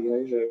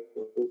 náhrady, že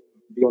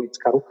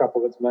bionická ruka,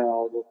 povedzme,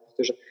 alebo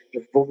že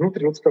vo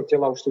vnútri ľudského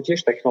tela už sú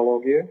tiež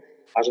technológie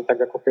a že tak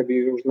ako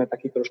keby už sme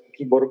takí trošku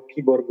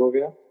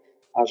kyborgovia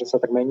a že sa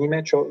tak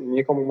meníme, čo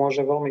niekomu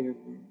môže veľmi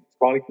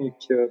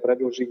kvalitniť,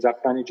 predĺžiť,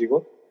 zachrániť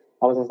život,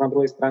 ale zase na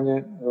druhej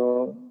strane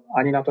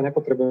ani na to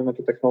nepotrebujeme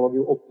tú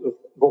technológiu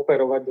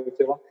operovať do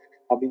tela,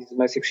 aby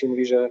sme si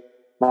všimli, že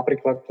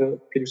napríklad,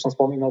 keď už som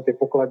spomínal tie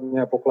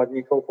pokladne a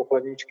pokladníkov,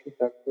 pokladničky,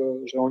 tak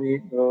že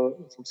oni,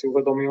 som si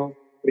uvedomil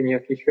pri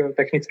nejakých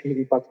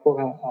technických výpadkoch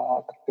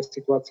a takýchto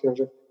situáciách,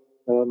 že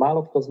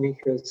málo kto z nich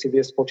si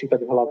vie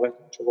spočítať v hlave,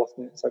 čo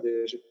vlastne sa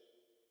deje. Že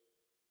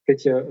keď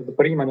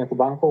prijíma nejakú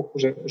bankovku,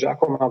 že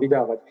ako má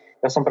vydávať.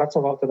 Ja som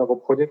pracoval teda v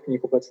obchode, v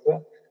knihkupectve,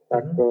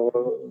 tak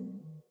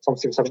som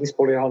si sa vždy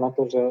spoliehal na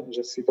to,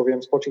 že si to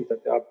viem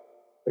spočítať. A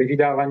pri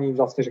vydávaní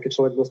vlastne, že keď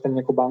človek dostane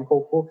nejakú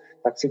bankovku,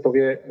 tak si to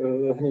vie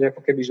hneď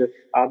ako keby, že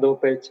A do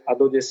 5, A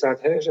do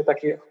 10, že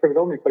taký ako keby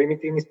veľmi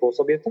primitívny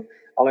spôsob je to,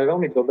 ale je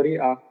veľmi dobrý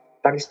a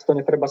takisto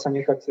netreba sa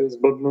nechať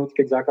zblbnúť,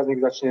 keď zákazník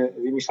začne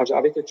vymýšľať, že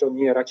a viete čo,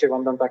 nie, radšej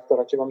vám dám takto,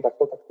 tak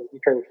to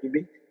vznikajú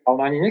chyby. A on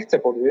ani nechce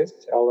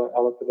podviesť,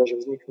 ale teda, že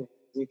vznikne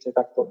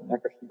takto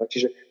nejaká chyba.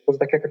 Čiže to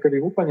také ako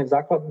keby úplne v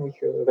základných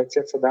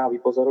veciach sa dá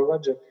vypozorovať,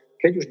 že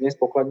keď už dnes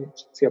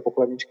pokladníci a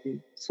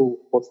pokladničky sú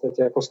v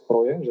podstate ako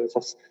stroje, že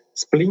sa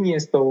splinie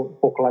s tou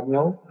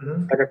pokladňou,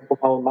 tak ako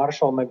mal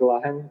Marshall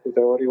McLuhan tú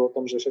teóriu o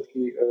tom, že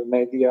všetky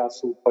médiá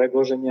sú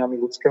predĺženiami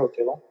ľudského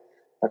tela,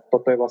 tak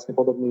toto je vlastne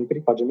podobný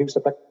prípad, že my už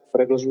sa tak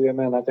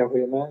predĺžujeme a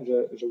naťahujeme,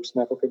 že už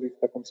sme ako keby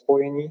v takom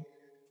spojení,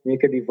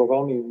 niekedy vo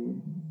veľmi,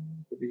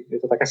 je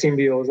to taká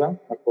symbióza,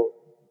 ako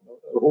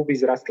huby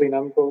s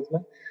rastlinami, povedzme,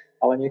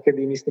 ale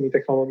niekedy my s tými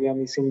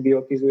technológiami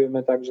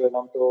symbiotizujeme tak, že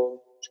nám to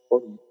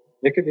škodí.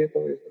 Niekedy je to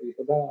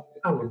výhoda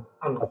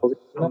a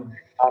pozitívne.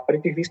 A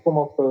pri tých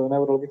výskumoch,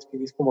 neurologických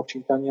výskumoch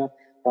čítania,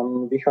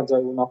 tam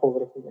vychádzajú na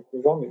povrchu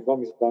veľmi,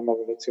 veľmi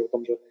zaujímavé veci o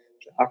tom, že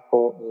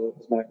ako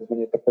sme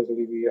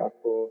netrpezliví,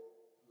 ako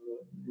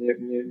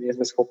nie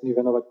sme schopní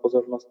venovať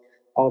pozornosť.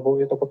 Alebo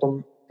je to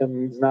potom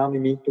ten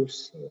známy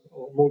mýtus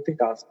o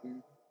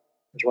multitasking.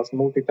 Že vlastne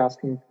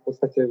multitasking v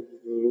podstate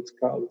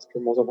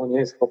ľudský mozog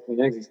nie je schopný,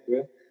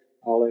 neexistuje,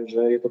 ale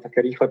že je to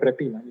také rýchle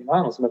prepínanie. No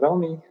áno, sme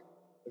veľmi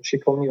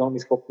šikovní, veľmi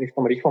schopní v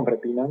tom rýchlom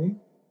prepínaní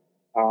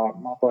a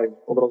má to aj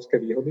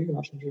obrovské výhody v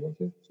našom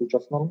živote, v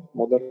súčasnom,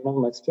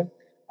 modernom meste,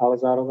 ale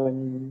zároveň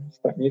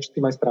niečo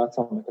tým aj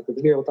strácame. Tak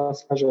vždy je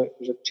otázka,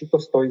 že či to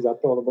stojí za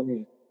to, alebo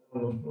nie.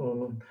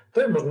 To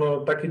je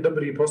možno taký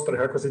dobrý postreh,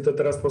 ako si to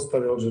teraz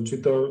postavil, že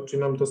či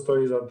nám to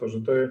stojí za to,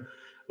 že to je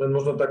len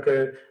možno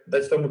také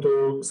dať tomu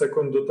tú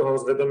sekundu toho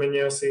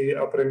zvedomenia si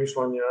a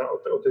premýšľania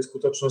o tej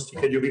skutočnosti,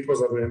 keď ju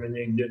vypozorujeme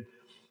niekde.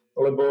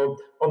 Lebo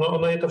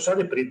ono je to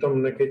všade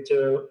prítomné, keď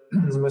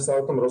sme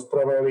sa o tom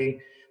rozprávali,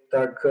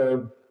 tak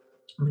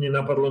mne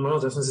napadlo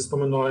naozaj, ja som si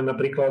spomenul aj na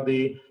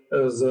príklady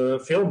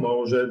z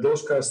filmov, že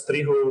dĺžka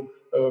strihu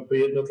pri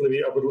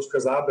jednotlivých, alebo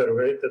dĺžka záberu,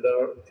 teda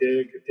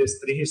tie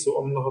strihy sú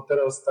o mnoho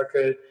teraz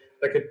také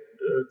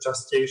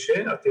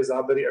častejšie a tie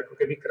zábery ako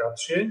keby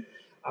krátšie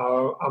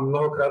a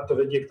mnohokrát to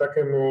vedie k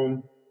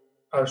takému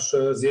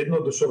až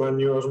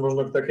zjednodušovaniu, až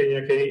možno k takej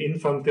nejakej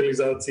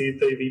infantilizácii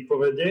tej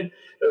výpovede,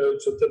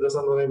 čo teda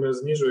samozrejme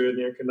znižuje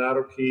nejaké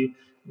nároky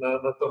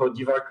na toho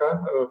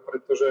diváka,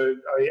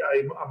 pretože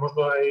a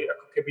možno aj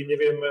ako keby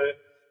nevieme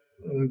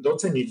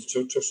doceniť,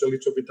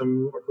 čo by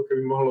tam ako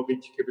keby mohlo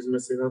byť, keby sme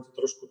si na to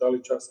trošku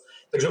dali čas.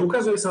 Takže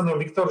ukazuje sa nám,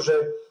 Viktor,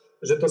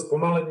 že to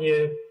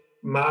spomalenie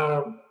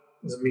má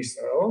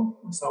zmysel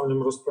sa o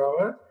ňom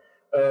rozprávať.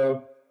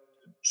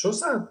 Čo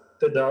sa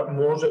teda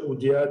môže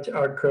udiať,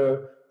 ak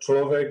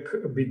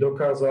človek by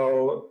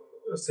dokázal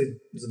si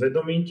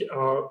zvedomiť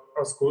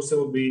a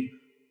skúsil by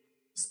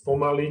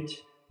spomaliť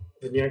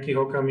v nejakých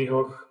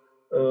okamihoch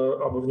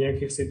alebo v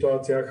nejakých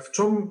situáciách? V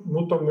čom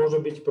mu to môže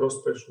byť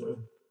prospešné?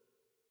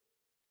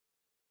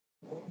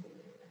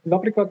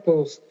 Napríklad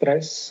to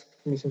stres,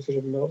 myslím si,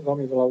 že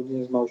veľmi veľa ľudí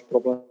dnes má už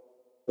problém,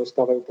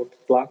 dostávajú pod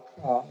tlak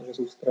a že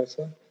sú v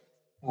strese.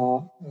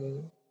 A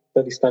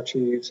vtedy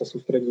stačí sa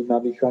sústrediť na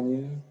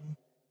dýchanie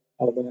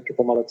alebo nejaké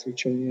pomalé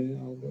cvičenie.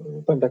 Alebo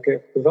úplne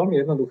také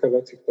veľmi jednoduché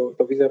veci. To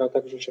vyzerá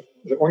tak, že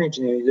o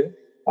nič nejde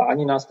a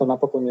ani nás to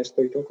napokon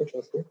nestojí toľko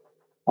času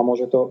a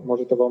môže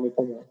to veľmi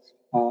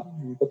pomôcť. A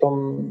potom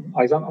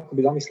aj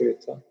akoby zamyslieť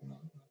sa,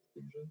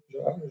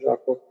 že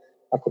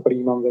ako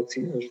prijímam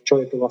veci, že čo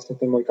je to vlastne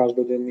ten môj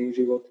každodenný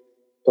život.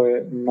 To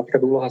je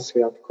napríklad úloha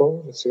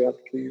sviatkov, že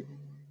sviatky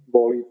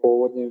boli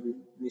pôvodne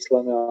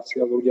myslené a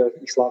ľudia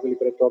ich slávili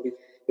preto, aby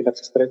jednak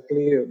sa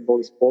stretli,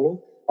 boli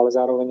spolu, ale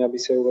zároveň aby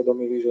si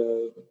uvedomili, že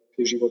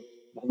život,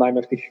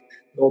 najmä v tých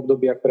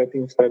obdobiach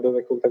predtým v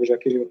stredoveku, takže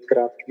aký život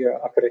krátky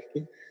a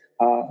krehký.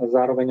 A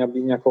zároveň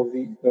aby nejako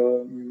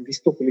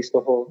vystúpili z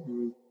toho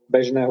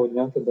bežného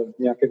dňa, teda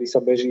dňa, kedy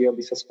sa beží,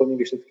 aby sa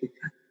splnili všetky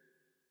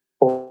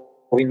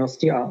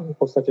povinnosti a v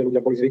podstate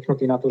ľudia boli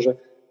zvyknutí na to, že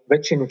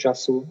väčšinu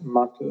času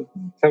má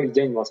celý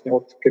deň vlastne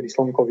od kedy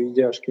slnko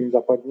vyjde až kým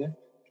zapadne,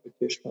 čo je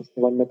tiež vlastne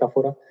len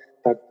metafora,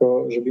 tak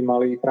že by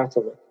mali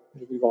pracovať.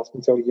 Že by vlastne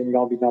celý deň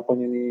mal byť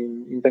naplnený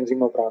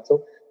intenzívnou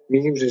prácou.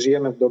 My už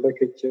žijeme v dobe,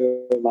 keď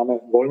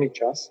máme voľný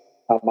čas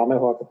a máme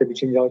ho ako keby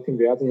čím ďalej tým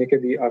viac,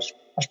 niekedy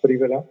až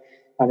priveľa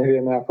a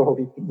nevieme, ako ho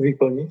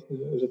vyplniť.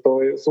 Že to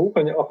sú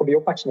úplne akoby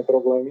opačné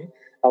problémy,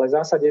 ale v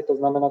zásade to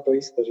znamená to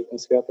isté, že ten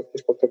sviatok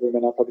tiež potrebujeme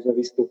na to, aby sme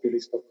vystúpili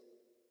z toho.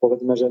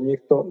 Povedzme, že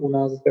niekto u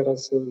nás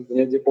teraz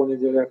v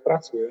ponedeliach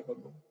pracuje.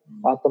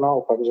 Má to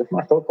naopak, že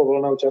má toľko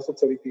voľného času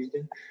celý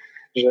týždeň,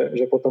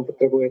 že potom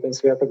potrebuje ten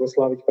sviatok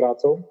osláviť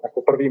prácou.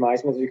 Ako 1.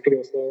 máj sme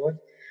zvykli oslavovať.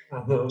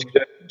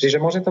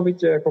 Čiže môže to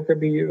byť ako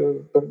keby,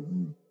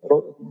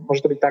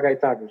 môže to byť tak aj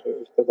tak, že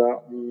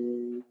teda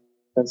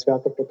ten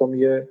sviatok potom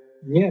je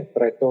nie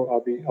preto,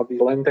 aby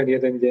len ten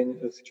jeden deň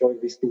si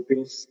človek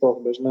vystúpil z toho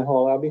bežného,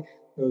 ale aby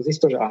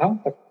zistil, že aha,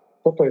 tak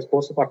toto je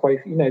spôsob, ako aj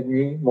v iné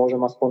dni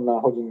môžem aspoň na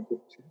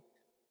hodinku.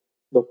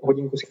 Do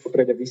hodinku si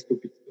potrieť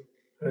vystúpiť.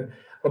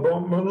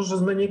 Lebo možno, že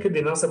sme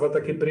niekedy na seba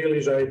taký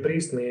príliš aj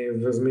prísni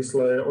v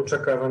zmysle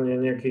očakávania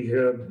nejakých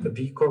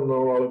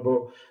výkonov alebo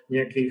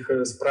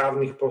nejakých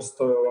správnych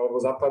postojov alebo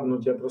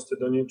zapadnutia proste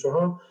do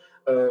niečoho.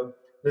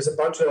 Mne sa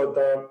páčila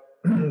tá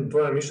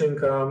tvoja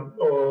myšlienka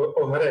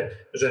o hre,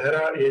 že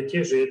hra je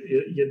tiež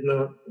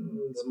jedna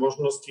z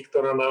možností,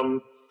 ktorá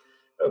nám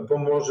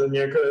pomôže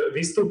nejak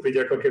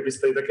vystúpiť ako keby z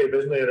tej takej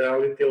bežnej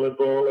reality,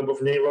 lebo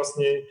v nej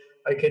vlastne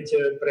aj keď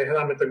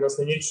prehráme, tak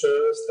vlastne nič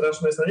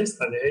strašné sa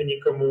nestane,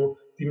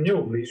 nikomu tým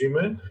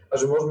neublížime a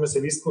že môžeme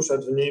si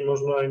vyskúšať v nej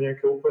možno aj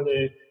nejaké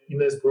úplne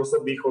iné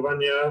spôsoby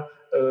chovania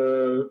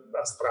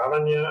a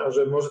správania a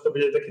že môže to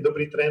byť aj taký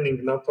dobrý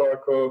tréning na to,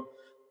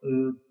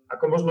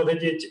 ako možno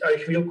vedieť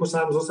aj chvíľku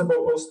sám so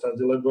sebou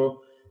ostať,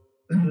 lebo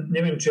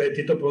neviem, či aj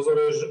ty to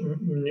pozoruješ,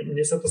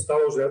 mne sa to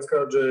stalo už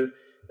viackrát, že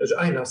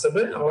aj na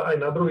sebe, ale aj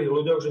na druhých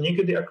ľuďoch, že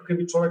niekedy ako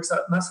keby človek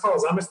sa naschvál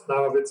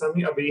zamestnáva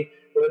vecami, aby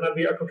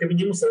ako keby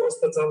nemusel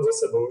ostať sám za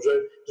sebou.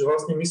 Že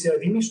vlastne my si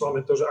aj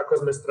vymýšľame to, že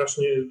ako sme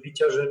strašne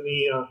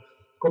vyťažení a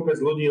kopec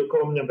ľudí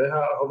okolo mňa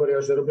behá a hovoria,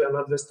 že robia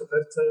na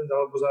 200%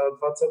 alebo za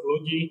 20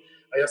 ľudí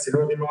a ja si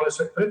hovorím, ale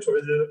však prečo?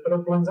 Veď je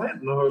problém za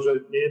jednoho,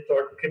 že nie je to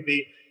ako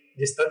keby,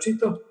 nestačí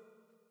to?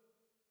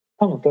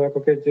 Áno, to je ako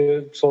keď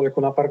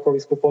človeku na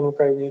parkovisku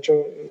ponúkajú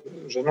niečo,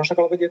 že no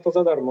však ale vedie to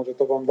zadarmo, že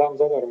to vám dám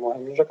zadarmo.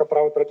 A však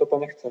práve preto to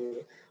nechcem,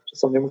 že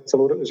som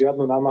nemusel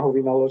žiadnu námahu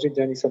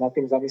vynaložiť, ani sa nad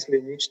tým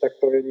zamyslieť nič, tak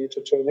to je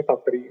niečo, čo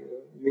nepatrí.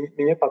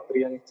 Mi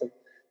nepatrí a nechcem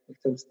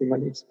s tým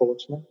mať nič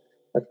spoločné.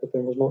 Tak toto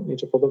je možno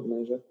niečo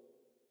podobné, že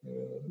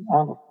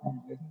áno,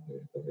 je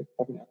to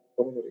tak nejak,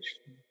 to hovoríš.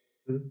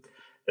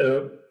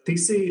 Ty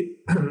si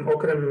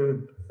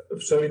okrem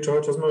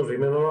všeličoho, čo sme už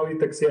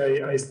vymenovali, tak si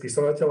aj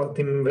spisovateľ a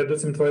tým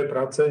vedúcim tvojej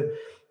práce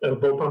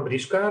bol pán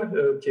Briškár,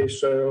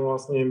 tiež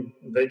vlastne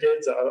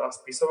vedec a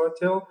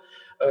spisovateľ.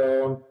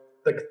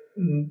 Tak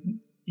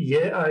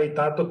je aj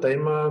táto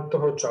téma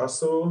toho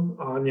času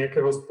a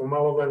nejakého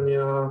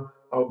spomalovania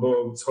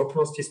alebo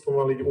schopnosti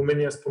spomaliť,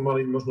 umenia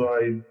spomaliť, možno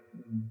aj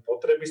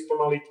potreby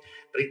spomaliť,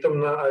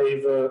 prítomná aj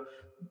v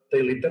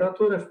tej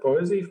literatúre, v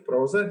poézii, v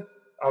próze?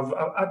 A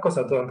ako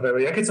sa to tam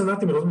prejaví? Ja keď som nad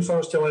tým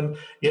rozmýšľal ešte len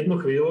jednu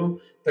chvíľu,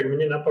 tak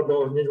mne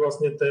napadol hneď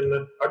vlastne ten,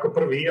 ako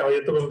prvý,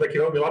 ale je to možno taký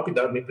veľmi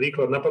lapidárny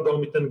príklad,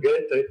 napadol mi ten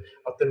Goethe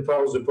a ten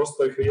Faust, že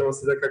postoj chvíľa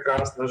si taká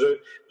krásna,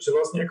 že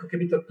vlastne ako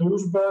keby tá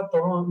túžba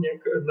toho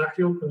na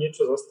chvíľku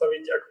niečo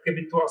zastaviť, ako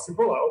keby tu asi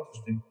bola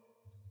odvždy.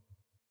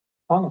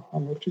 Áno,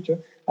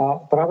 určite.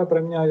 A práve pre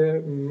mňa je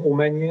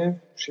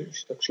umenie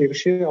tak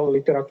širšie,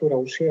 ale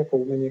literatúra užšie ako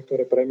umenie,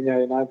 ktoré pre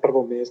mňa je na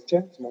prvom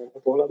mieste z môjho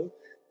pohľadu.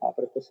 A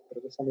preto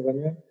sa mu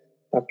venujem.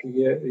 tak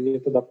je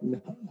teda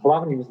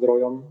hlavným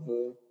zdrojom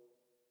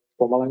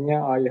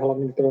spomalenia a je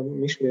hlavným zdrojom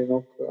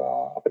myšlienok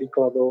a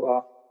príkladov a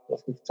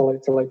vlastne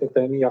celej tej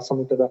témy. Ja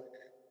som teda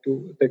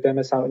tej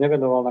téme sa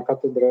nevenoval na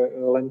katedre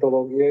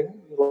lentológie,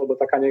 lebo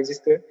taká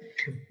neexistuje.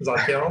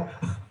 Zatiaľ.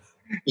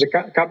 Že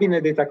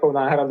kabinet je takou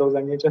náhradou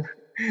za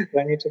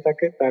niečo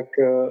také, tak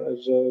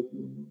že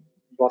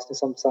vlastne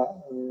som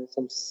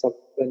sa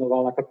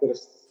venoval na katedre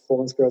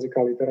slovenského jazyka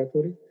a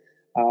literatúry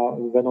a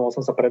venoval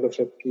som sa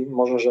predovšetkým,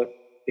 možno, že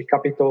tých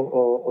kapitol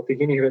o tých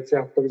iných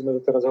veciach, o ktorých sme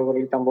doteraz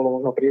hovorili, tam bolo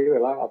možno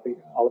priveľa,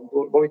 ale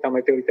boli tam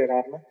aj tie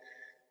literárne.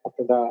 A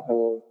teda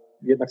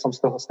jednak som z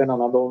toho Stena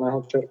Nadolného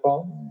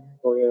čerpal.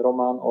 To je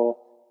román o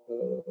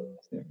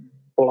vlastne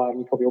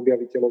polárnikovi,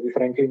 objaviteľovi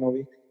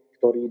Franklinovi,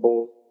 ktorý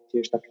bol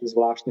tiež taký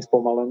zvláštne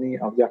spomalený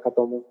a vďaka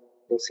tomu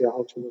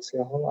dosiahol, čo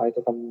dosiahol. A je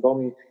to tam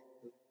veľmi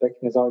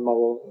pekne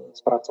zaujímavo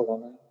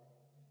spracované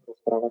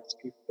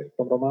rozprávačky v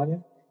tom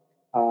románe.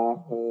 A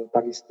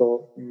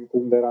takisto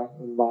Kundera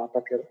má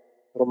také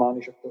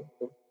romány, že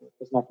to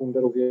zná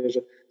Kunderu, vie,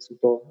 že sú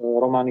to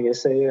romány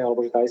eseje,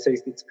 alebo že tá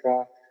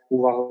eseistická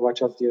úvahová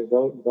časť je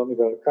veľmi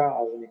veľká a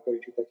že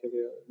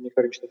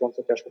niektorým čitateľom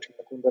sa ťažko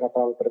číta Kundera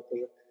práve preto,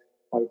 že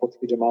majú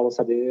pocit, že málo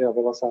sa deje a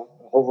veľa sa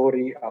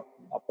hovorí a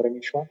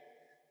premýšľa.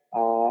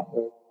 A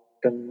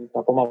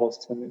tá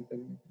pomalosť,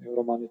 ten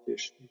román je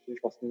tiež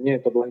vlastne, nie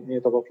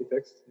je to veľký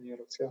text, nie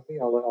je rozsiahly,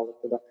 ale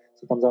teda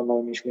sú tam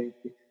zaujímavé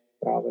myšlienky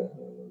práve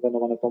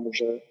venované tomu,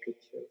 že keď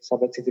sa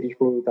veci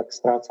zrýchľujú, tak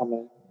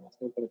strácame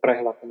vlastne úplne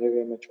prehľad,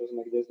 nevieme, čo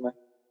sme, kde sme.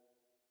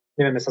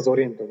 Nevieme sa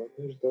zorientovať.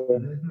 Že to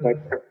je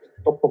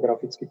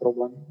topografický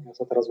problém. Ja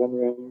sa teraz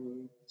venujem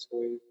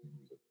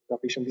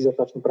ja píšem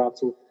dizertačnú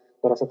prácu,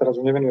 ktorá sa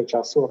teraz už nevenuje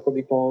času ako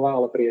diplomová,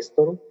 ale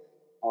priestoru.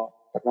 A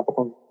tak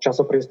napokon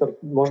časopriestor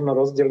možno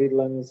rozdeliť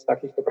len z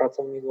takýchto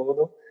pracovných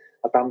dôvodov.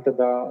 A tam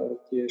teda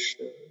tiež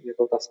je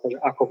to otázka,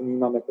 že ako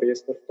vnímame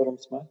priestor, v ktorom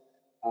sme.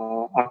 A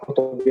ako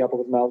to vidia,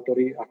 povedzme,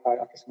 autori,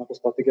 aké sú na to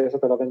stratégie. Ja sa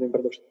teda venujem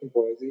predovšetkým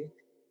poézii,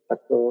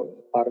 tak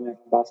pár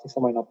nejakých básní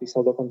som aj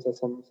napísal, dokonca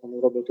som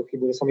urobil tú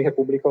chybu, že som ich aj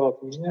publikoval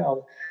knižne,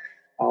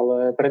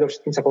 ale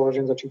predovšetkým sa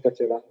považujem za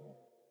čitateľa,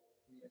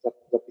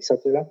 za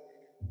písateľa.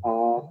 A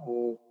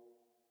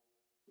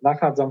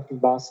nachádzam v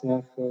tých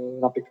básniach,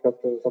 napríklad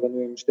sa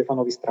venujem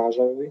Štefanovi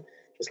Strážajovi,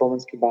 čo je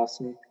slovenský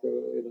básnik,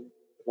 jeden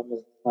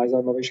z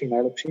najzaujímavejších,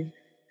 najlepších,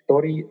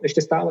 ktorý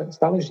ešte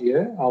stále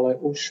žije, ale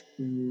už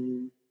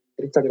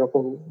 30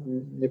 rokov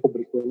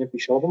nepublikuje,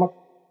 nepíše, lebo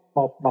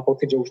má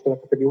pocit, že už to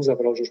ako keby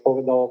uzavrel, že už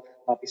povedal,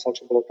 napísal,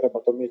 čo bolo treba.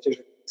 To mi je tiež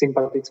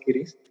sympatický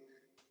rys.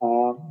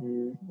 A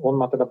on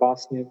má teda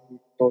básne,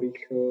 ktorých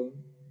sú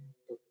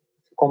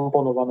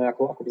komponované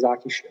ako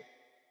zátišie.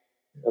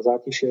 A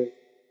zátišie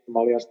v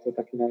maliarstve je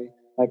taký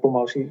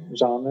najpomalší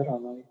žáner a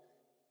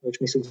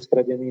najväčšmi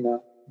sústredený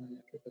na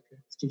nejaké také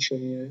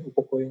stíšenie,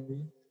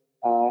 upokojenie.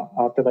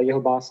 A teda jeho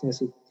básne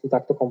sú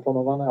takto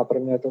komponované a pre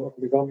mňa je to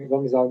akoby veľmi,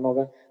 veľmi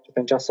zaujímavé, že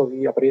ten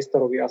časový a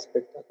priestorový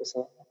aspekt, ako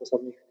sa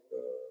v nich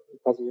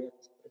ukazuje,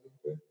 ako sa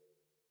prezentuje.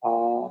 A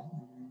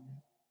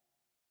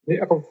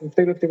ako v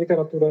tej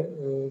literatúre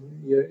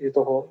je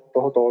toho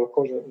toľko,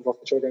 že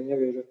vlastne človek aj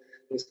nevie, že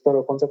z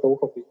ktorého konca to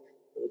uchopiť.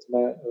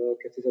 Povedzme,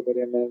 keď si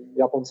zoberieme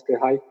japonské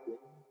haiku,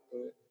 to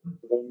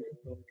je veľmi,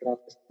 veľmi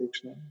krátke,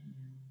 stručné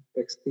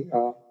texty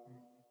a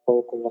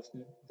koľko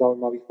vlastne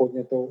zaujímavých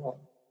podnetov a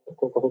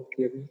koľko hĺbky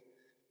je v nich.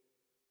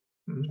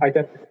 Aj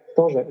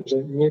to, že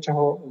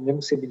niečoho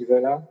nemusí byť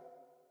veľa,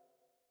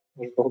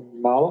 že toho byť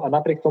málo a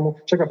napriek tomu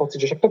však mám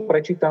pocit, že však to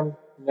prečítam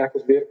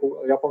nejakú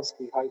zbierku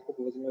japonských haiku,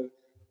 povedzme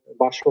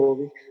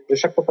Bašových, že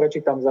však to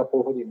prečítam za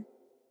pol hodiny.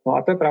 No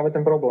a to je práve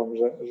ten problém,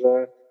 že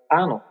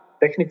áno,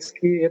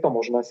 technicky je to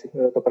možné si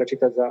to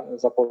prečítať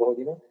za pol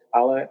hodinu,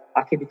 ale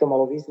aký by to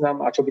malo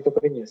význam a čo by to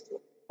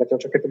prinieslo.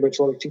 Pretože keď to bude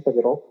človek čítať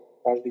rok,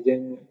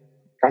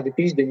 každý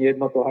týždeň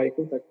jedno to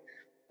haiku, tak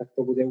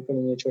to bude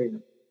úplne niečo iné.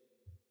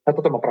 A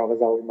toto ma práve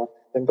zaujíma.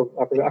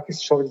 Akože aký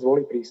si človek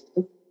zvolí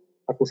prístup,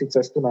 akú si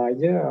cestu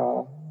nájde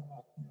a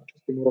čo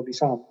s tým urobí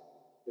sám.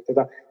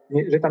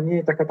 Že tam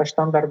nie je taká tá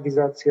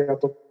štandardizácia,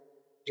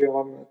 že ja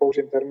vám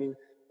použijem termín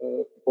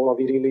Paula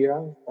Virilia,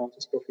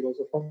 francúzskeho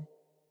filozofa,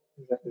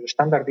 že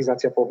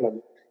štandardizácia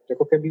pohľadu. Že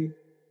ako keby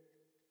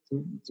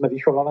sme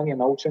vychovávaní a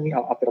naučení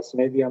a teraz s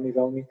médiami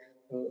veľmi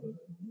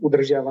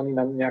udržiavaní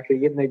na nejakej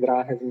jednej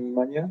dráhe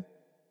vnímania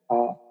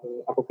a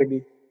ako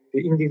keby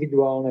tie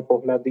individuálne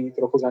pohľady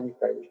trochu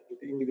zanikajú,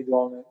 tie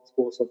individuálne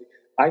spôsoby.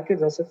 Aj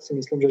keď zase si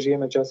myslím, že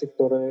žijeme časy,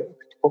 ktoré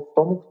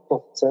tomu, kto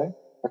chce,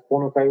 tak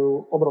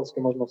ponúkajú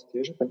obrovské možnosti,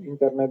 že ten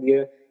internet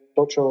je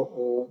to, čo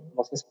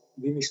vlastne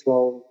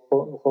vymyslel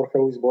Jorge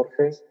Luis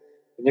Borges,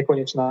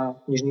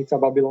 nekonečná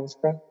knižnica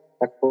babylonská,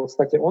 tak v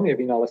podstate on je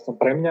vynálezcom.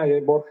 Pre mňa je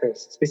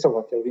Borges,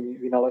 spisovateľ,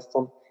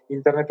 vynálezcom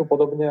internetu,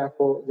 podobne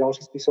ako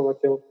ďalší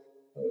spisovateľ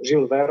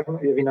Jules Verne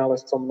je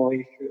vynálezcom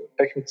mnohých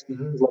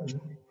technických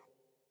zlepšení.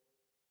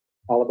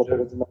 Alebo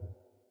povedzme...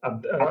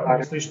 A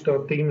myslíš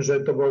to tým,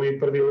 že to boli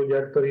prví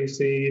ľudia, ktorí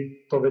si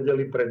to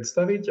vedeli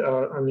predstaviť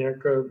a nejak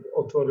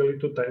otvorili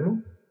tú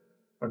tému?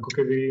 Ako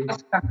keby...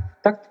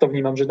 Tak to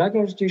vnímam, že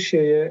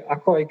najdôležitejšie je,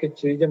 ako aj keď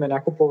ideme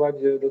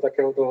nakupovať do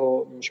takého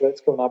toho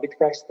švédskeho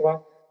nábytkárstva,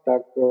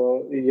 tak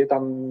je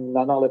tam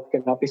na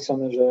nálepke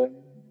napísané, že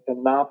ten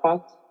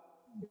nápad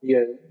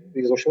je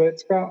zo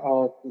Švédska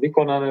a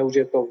vykonané už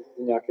je to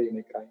v nejakej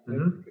inej krajine.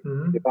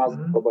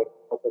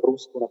 V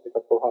Rusku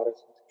napríklad poháre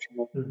som si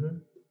všimol.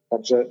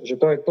 Takže že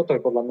toto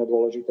je podľa mňa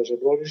dôležité, že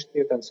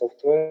dôležitý je ten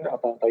software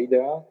a tá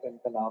idea, ten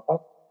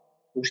nápad.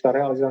 Už tá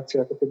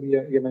realizácia ako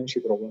keby je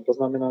menší problém. To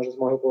znamená, že z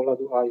môjho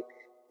pohľadu aj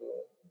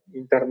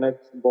internet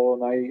bolo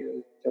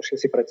najťažšie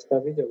si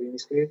predstaviť a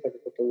vymyslieť, tak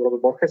ako to urobil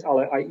Borges,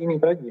 ale aj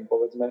iný pred ním,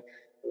 povedzme,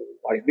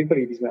 aj v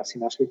Biblii by sme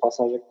asi našli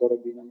pasáže, ktoré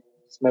by nám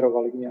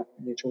smerovali k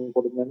niečomu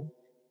podobnému.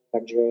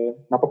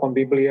 Takže napokon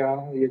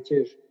Biblia je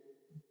tiež,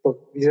 to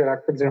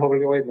vyzerá, keď sme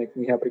hovorili o jednej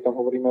knihe a pritom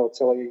hovoríme o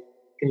celej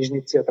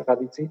knižnici a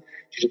tradícii,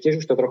 čiže tiež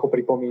už to trochu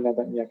pripomína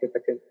nejaké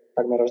také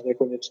takmer až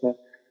nekonečné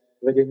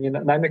vedenie.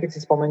 Najmä keď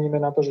si spomenieme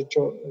na to, že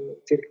čo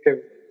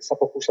cirkev sa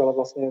pokúšala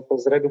vlastne to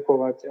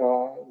zredukovať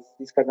a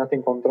získať na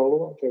tým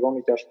kontrolu, čo je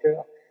veľmi ťažké.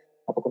 A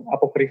napokon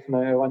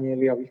apokryfné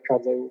evanjelia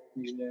vychádzajú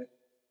knižne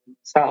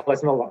stále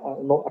znova,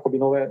 akoby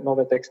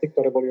nové texty,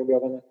 ktoré boli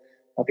objavené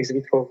na tých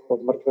zvitkoch od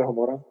mŕtvého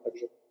mora.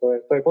 Takže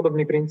to je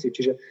podobný princíp.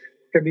 Čiže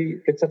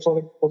keď sa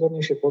človek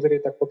pozornejšie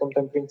pozrie, tak potom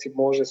ten princíp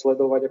môže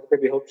sledovať ako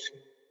keby hlbšie.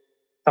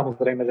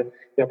 Samozrejme, že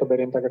ja to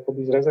beriem tak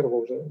akoby s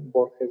rezervou, že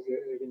Borges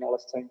je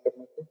vynálezca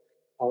internetu,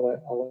 ale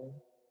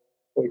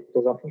to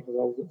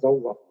za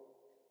úvahu.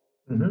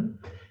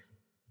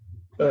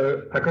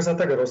 Ako sa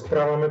tak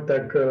rozprávame,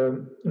 tak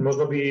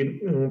možno by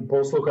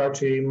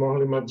poslucháči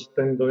mohli mať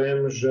ten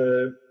dojem,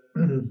 že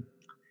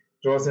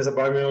vlastne sa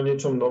bavíme o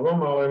niečom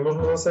novom, ale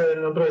možno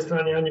zase na druhej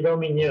strane ani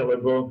veľmi nie,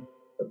 lebo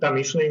tá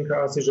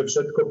myšlienka asi, že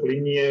všetko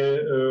plynie,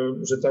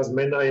 že tá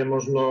zmena je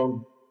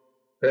možno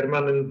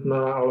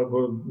permanentná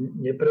alebo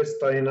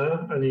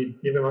neprestajná, ani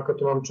neviem, ako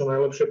to mám čo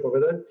najlepšie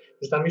povedať,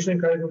 že tá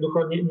myšlienka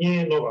jednoducho nie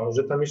je nová,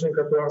 že tá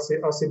myšlienka tu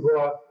asi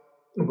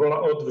bola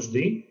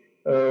odvždy.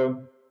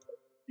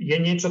 Je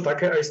niečo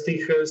také aj z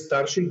tých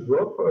starších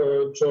dôb,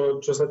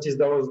 čo sa ti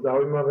zdalo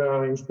zaujímavé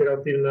a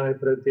inšpiratívne aj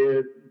pre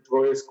tie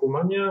tvoje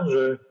skúmania,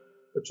 že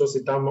čo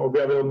si tam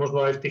objavil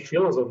možno aj v tých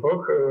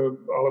filozofoch,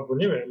 alebo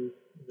neviem,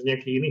 v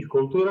nejakých iných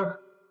kultúrach?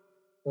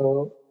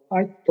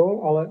 Aj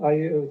to, ale aj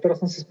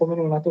teraz som si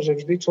spomenul na to, že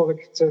vždy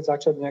človek chce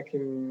začať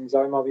nejakým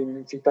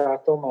zaujímavým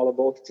citátom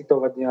alebo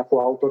odcitovať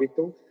nejakú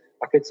autoritu.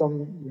 A keď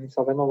som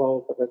sa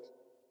venoval pred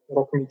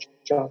rokmi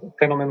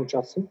fenoménu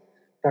času,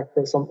 tak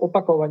som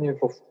opakovane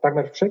vo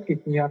takmer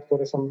všetkých knihách,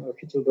 ktoré som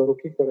chytil do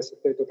ruky, ktoré sa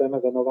tejto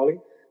téme venovali,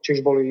 či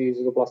už boli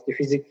z oblasti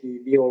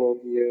fyziky,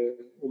 biológie,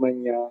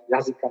 umenia,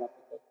 jazyka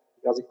napríklad.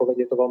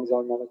 Jazykovede je to veľmi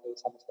zaujímavé, to je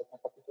samostatná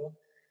kapitola.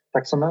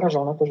 Tak som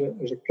naražal na to,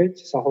 že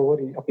keď sa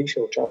hovorí a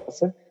píše o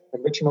čase,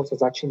 tak väčšinou sa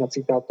začína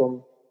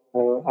citátom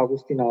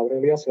Augustína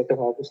Aurelia,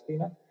 svätého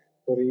Augustína,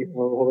 ktorý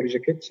hovorí,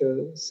 že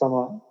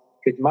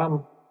keď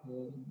mám,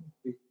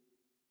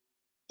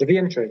 že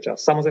viem, čo je čas.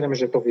 Samozrejme,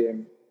 že to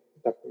viem,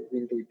 tak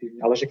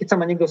intuitívne. Ale že keď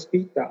sa ma niekto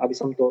spýta, aby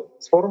som to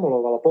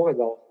sformuloval a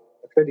povedal,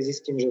 tak vtedy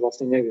zistím, že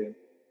vlastne neviem.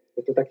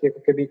 Je to taký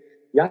ako keby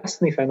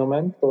jasný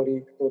fenomén,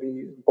 ktorý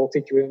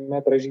pociťujeme,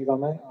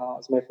 prežívame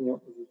a sme v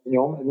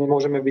ňom.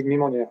 Nemôžeme byť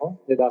mimo neho,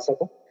 nedá sa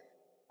to.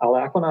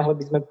 Ale ako náhle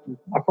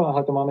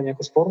to máme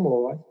nejako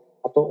sformulovať,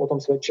 a to o tom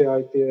svedčia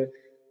aj tie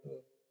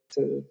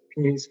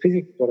knihy z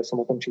fyziky, ktoré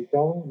som o tom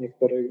čítal,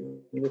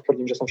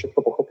 netvrdím, že som všetko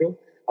pochopil,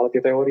 ale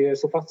tie teórie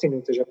sú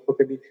fascinujúce, že ako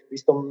keby v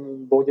istom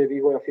bode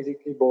vývoja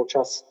fyziky bol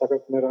čas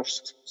tak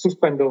až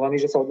suspendovaný,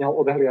 že sa od neho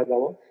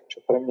odhliadalo,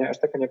 čo pre mňa je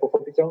až také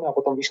nepochopiteľné, a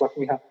potom vyšla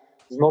kniha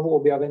Znovu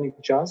objavený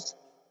čas,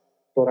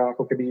 ktorá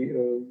ako keby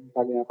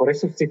tak nejako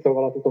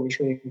resuscitovala túto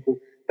myšlienku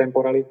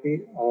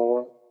temporality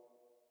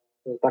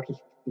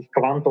takých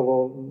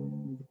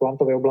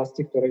kvantovej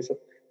oblasti, v ktorej sa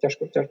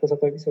ťažko sa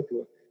to aj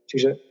vysvetľuje.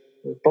 Čiže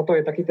toto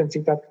je taký ten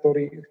citát,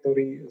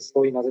 ktorý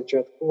stojí na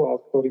začiatku a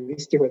ktorý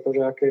vystihuje to,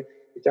 že aké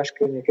je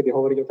ťažké niekedy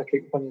hovoriť o takej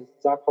úplne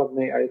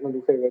základnej a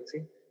jednoduchej veci,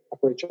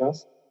 ako je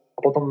čas. A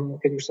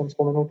potom, keď už som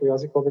spomenul tú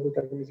jazykovedu,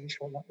 tak mi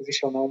zišiel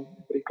na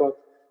príklad,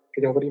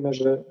 keď hovoríme,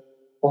 že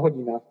o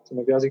hodinách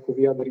chceme v jazyku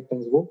vyjadriť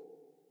ten zvuk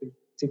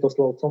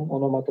citoslovcom,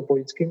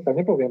 onomatopoickým, tak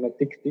nepovieme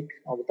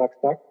tik-tik, alebo tak,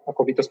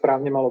 ako by to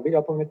správne malo byť,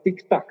 ale povieme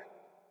tik-tak.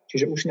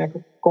 Čiže už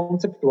nejako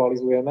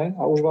konceptualizujeme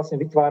a už vlastne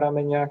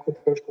vytvárame nejakú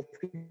trošku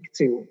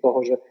fikciu toho,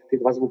 že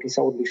tie dva zvuky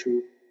sa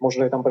odlišujú.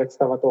 Možno je tam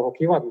predstava toho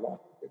kývadla.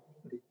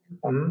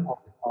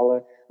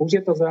 Ale už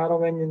je to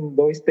zároveň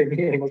do istej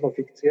miery možno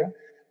fikcia,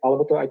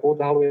 alebo to aj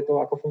podhaluje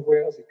to, ako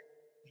funguje jazyk.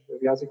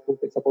 V jazyku,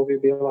 keď sa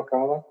povie biela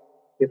káva,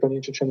 je to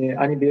niečo, čo nie je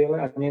ani biele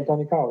a nie je to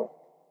ani káva.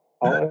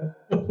 Ale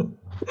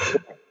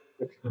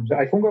že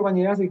aj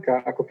fungovanie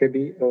jazyka ako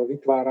keby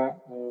vytvára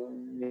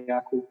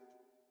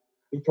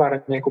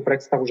nejakú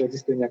predstavu, že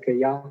existuje nejaké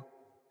ja,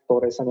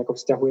 ktoré sa nejako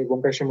vzťahuje k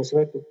vonkajšiemu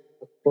svetu.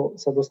 A to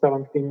sa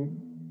dostávam k tým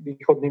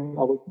východným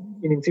alebo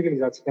iným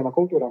civilizáciám a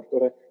kultúram,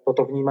 ktoré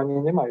toto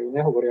vnímanie nemajú.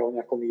 Nehovoria o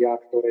nejakom ja,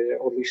 ktoré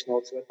je odlišné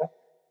od sveta,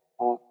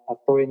 A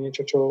to je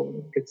niečo, čo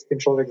keď s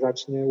tým človek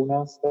začne u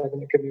nás, tak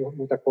niekedy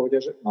mu tak povedia,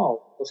 že no,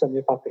 to sem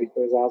nepatrí,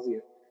 to je z Ázie.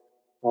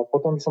 A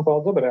potom by som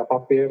povedal, dobre, a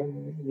papier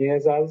nie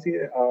je z Ázie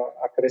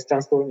a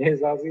kresťanstvo nie je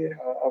z Ázie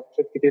a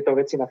všetky tieto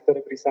veci, na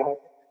ktoré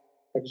prisaháte.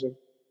 Takže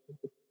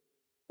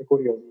to je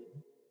kuriózne.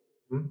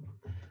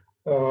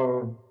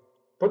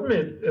 Poďme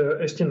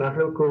ešte na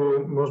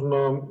chvíľku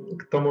možno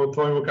k tomu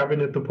tvojmu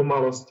kabinetu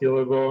pomalosti,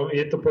 lebo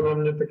je to podľa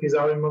mňa taký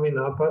zaujímavý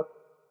nápad.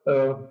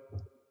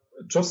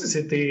 Čo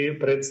si ty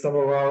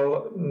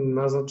predstavoval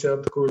na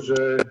začiatku,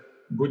 že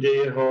bude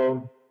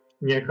jeho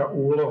nejaká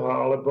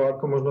úloha, alebo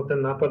ako možno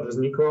ten nápad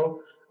vznikol?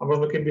 A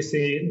možno keby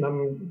si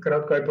nám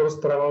krátko aj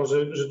porozprával,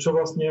 že čo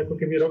vlastne ako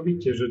keby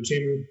robíte, že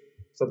čím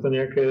sa to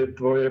nejaké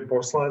tvoje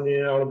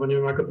poslanie, alebo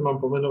neviem, ako to mám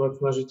pomenovať,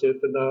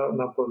 snažíte teda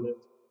naplniť.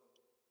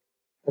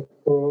 Tak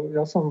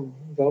ja som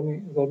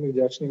veľmi, veľmi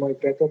vďačný mojej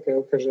priateľke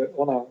Elke, že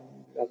ona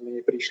viac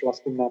menej prišla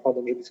s tým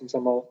nápadom, že by som sa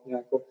mal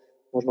nejako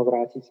možno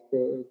vrátiť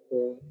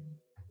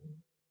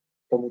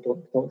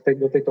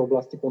do tejto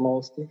oblasti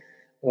pomalosti.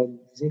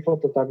 Vzniklo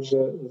to tak, že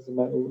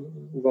sme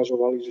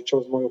uvažovali, že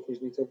čo s mojou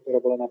knižnicou, ktorá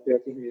bola na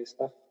 5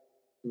 miestach,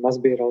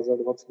 nazbieral za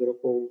 20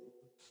 rokov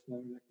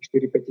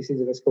 4-5 tisíc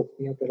zväzkov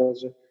kníh a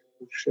teraz, že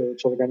už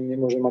človek ani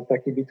nemôže mať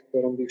taký byt, v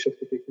ktorom by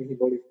všetky tie knihy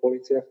boli v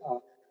policiach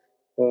a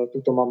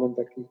tuto mám len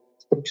taký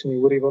stručný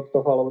úryvok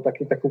toho, alebo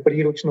takú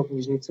príručnú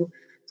knižnicu.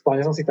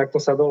 Skválne som si takto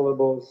sadol,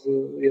 lebo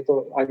je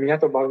to, aj mňa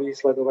to baví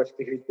sledovať v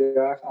tých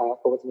videách a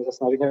povedzme sa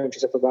snažiť, neviem,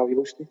 či sa to dá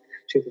vyluštiť,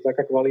 či je to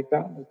taká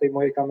kvalita tej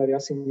mojej kamery,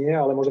 asi nie,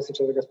 ale môže si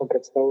človek aspoň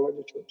predstavovať,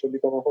 čo by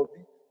to mohlo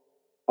byť.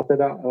 A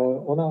teda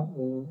ona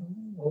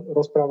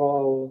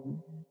rozprávala o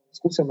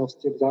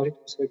skúsenosti, o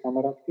zážitku svojej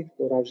kamarátky,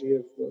 ktorá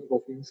žije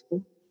vo Fínsku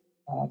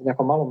a v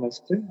nejakom malom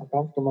meste a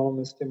tam v tom malom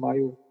meste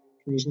majú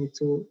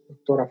knižnicu,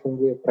 ktorá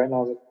funguje pre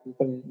nás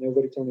úplne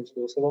neuveriteľným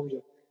spôsobom,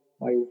 že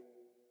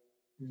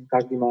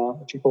každý má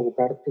čipovú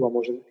kartu a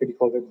môže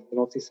kedykoľvek v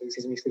noci si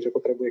zmyslieť, že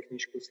potrebuje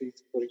knižku si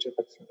požičať,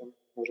 tak si tam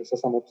môže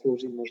sa sám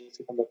obslúžiť, môže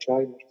si tam dať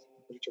čaj, môže si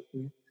tam požičať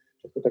knihy.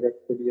 Všetko tak, ako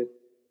keby je.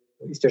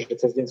 Isté, že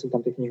cez deň sú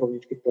tam tie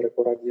knihovničky, ktoré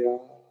poradia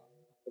a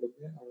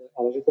podobne,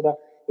 ale že teda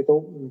je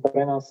to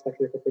pre nás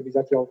také ako keby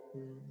zatiaľ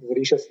z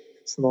ríše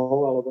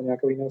snov alebo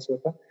nejakého iného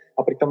sveta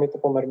a pritom je to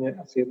pomerne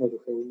asi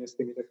jednoduché už s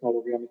tými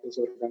technológiami to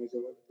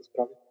zorganizovať, to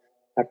spraviť.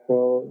 Tak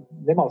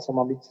nemal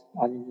som byť,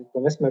 ani to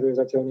nesmeruje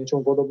zatiaľ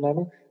niečomu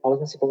podobnému, ale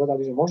sme si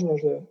povedali, že možno,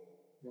 že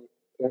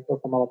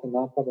priateľka mala ten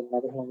nápad a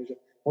navrhla mi, že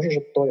možno,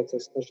 že to je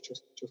cesta, že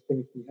čo s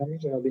tými knihami,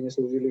 že aby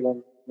neslúžili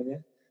len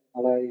mne,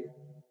 ale aj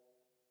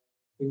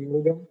iným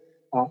ľuďom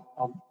a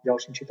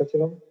ďalším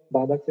čitateľom,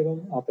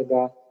 bádateľom a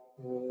teda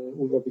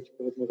urobiť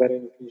povedzme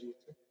verejnú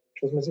knižnicu.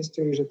 Čo sme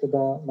zistili, že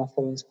teda na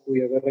Slovensku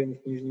je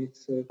verejných knižníc,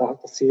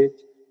 táto sieť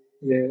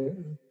je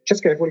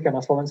Česká republika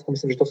na Slovensku,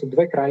 myslím, že to sú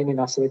 2 krajiny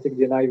na svete,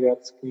 kde je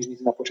najviac knižníc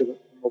na počet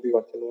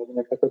obyvateľov, alebo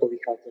nejak takto to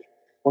vychádza.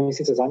 Oni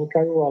síce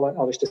zanikajú, ale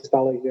ešte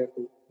stále ich je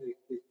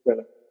ich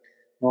veľa.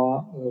 No a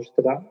že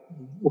teda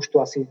už tu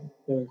asi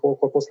neviem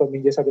koľko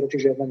posledných 10 ročí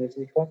žiadna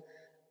nevznikla,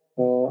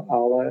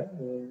 ale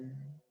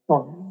no,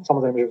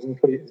 samozrejme, že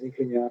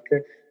vznikli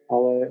nejaké,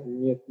 ale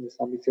nie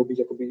s ambíciou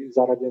byť akoby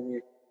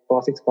zaradený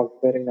klasická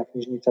verejná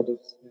knižnica do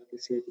nejakej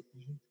siete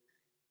knižnic.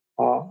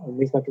 A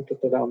my sme túto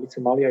teda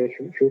ambíciu mali a na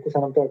chvíľku sa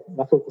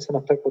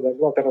nám to aj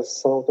podarilo a teraz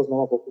sa o to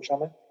znova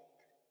pokúšame.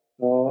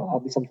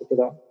 Aby som to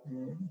teda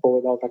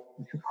povedal tak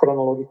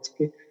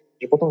chronologicky,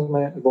 že potom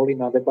sme boli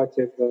na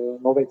debate v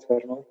Novej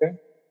Cvernovke,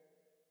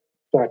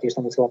 ktorá tiež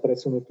sa musela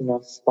presunúť tu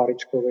na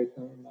Sparičkovej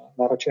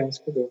na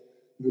Račiansku do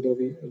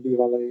budovy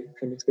bývalej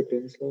chemickej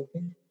priemyslovky.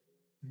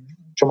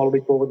 Čo malo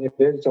byť pôvodne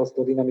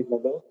riaditeľstvo Dynamit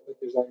Nobel, to je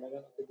tiež zaujímavé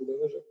na tej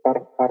budove, že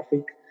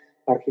Karfík,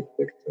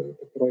 architekt,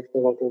 to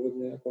projektoval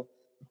pôvodne ako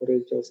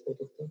riaditeľstvo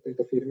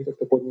tejto firmy,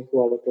 tohto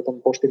podniku, ale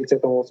potom po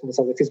 48.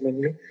 sa veci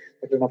zmenili,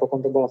 takže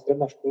napokon to bola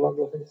stredná škola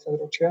v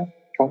 10 ročia,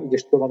 kde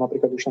študoval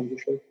napríklad Dušan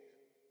Dušek,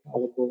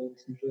 alebo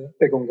myslím, že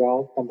Egon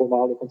Gál, tam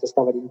mal dokonca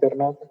stavať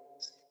internát,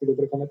 si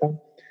dobre pamätám.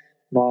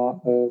 No a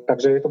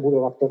takže je to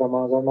budova, ktorá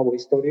má zaujímavú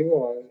históriu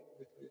a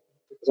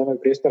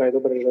zaujímavý priestor a je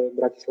dobré, že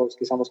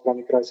Bratislavský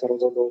samosprávny kraj sa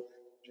rozhodol,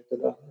 že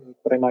teda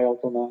prenajal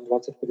to na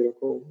 25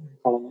 rokov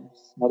chalanom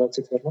z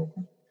nadácie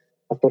Cvernovka,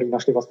 a ktorí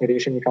našli vlastne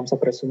riešenie, kam sa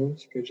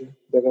presunúť, keďže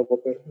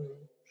developer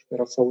už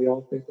teraz sa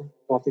ujal tejto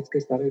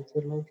klasickej starej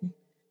Cvernovky.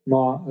 No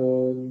a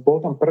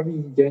bol tam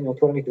prvý deň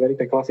otvorených dverí,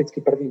 ten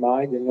klasický 1.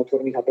 máj, deň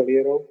otvorených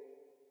ateliérov,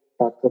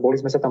 tak boli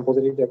sme sa tam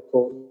pozrieť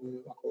ako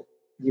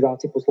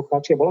diváci,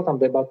 poslucháči a bola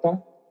tam debata,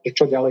 že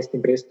čo ďalej s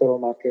tým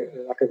priestorom,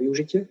 aké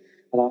využitie.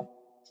 A na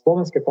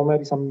slovenské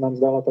pomery sa nám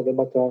zdala tá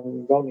debata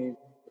veľmi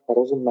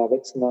rozumná,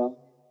 vecná,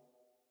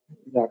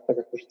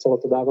 tak akože celé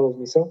to dávalo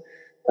zmysel.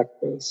 Tak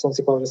som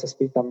si povedal, že sa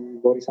spýtam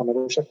Borisa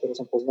Meluša, ktorého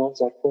som poznal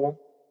z Arkora,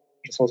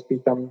 že sa ho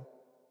spýtam,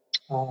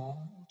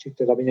 či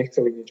teda by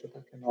nechceli niečo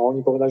také. No a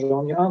oni povedali, že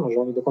oni áno, že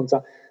oni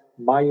dokonca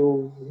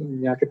majú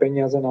nejaké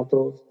peniaze na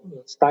to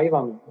z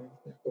Tajvanu,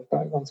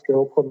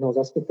 tajvanského obchodného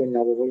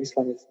zastúpenia alebo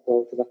veľvyslanectva,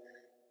 teda,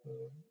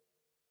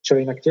 čo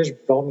je inak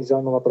tiež veľmi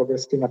zaujímavá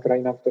progresívna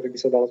krajina, v ktorej by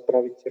sa dalo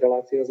spraviť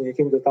relácia s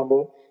niekým, kto tam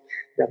bol.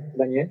 Ja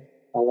teda nie.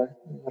 ale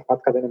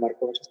Arpádka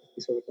Denemarková, česká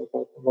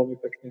spisovateľka, veľmi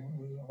pekne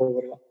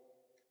hovorila.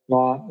 No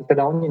a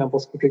teda oni nám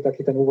poskytli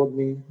taký ten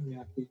úvodný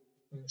nejaký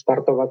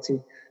štartovací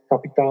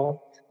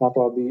kapitál na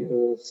to, aby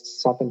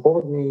sa ten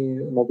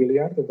pôvodný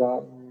mobiliár,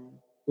 teda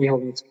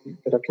knihovnícky,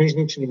 teda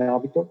knižničný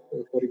nábytok,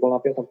 ktorý bol na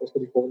 5.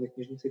 poschodí v pôvodnej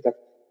knižnici, tak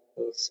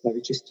sme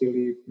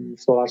vyčistili, v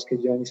stolárskej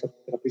dielni sa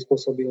teda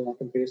prispôsobil na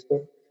ten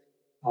priestor,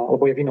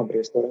 alebo je v inom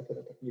priestore,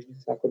 teda tá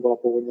knižnica ako bola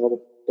pôvodne,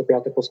 lebo to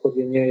 5.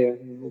 poschodie nie je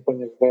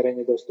úplne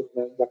verejne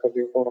dostupné za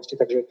každej okolnosti,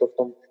 takže je to v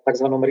tom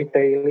tzv.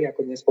 Retaili,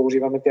 ako dnes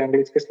používame tie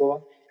anglické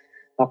slova,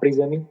 na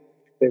prízemí,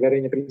 tej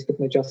verejne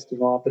prístupnej časti.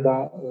 No a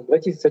teda v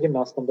 2017.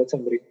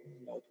 decembri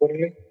sme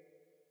otvorili.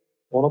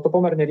 Ono to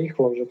pomerne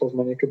rýchlo, že to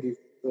sme niekedy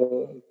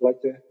v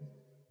lete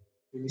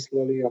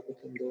vymysleli a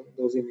potom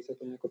do zimy sa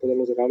to nejako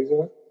podarilo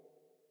zrealizovať.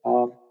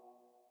 A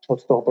od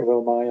toho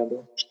 1. mája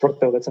do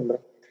 4. decembra.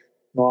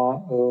 No a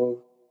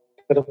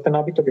teda ten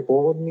nábytok je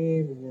pôvodný,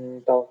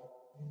 tá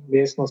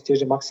miestnosť tiež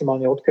je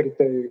maximálne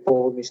odkrytý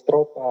pôvodný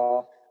strop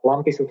a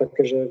lampy sú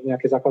také, že v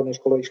nejakej základnej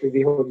škole išli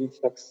vyhodiť,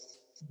 tak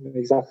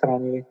sme ich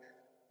zachránili.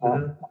 A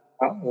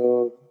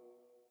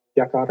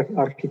vďaka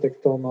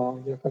architektom a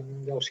vďaka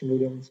ďalším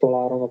ľuďom,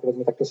 stolárom a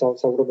povedzme, takto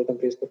sa urobil ten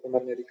priestor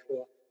pomerne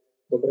rýchlo a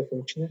dobre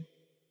funkčne.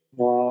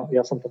 No a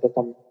ja som teda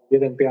tam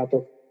jeden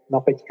piatok na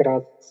 5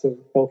 krát s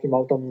veľkým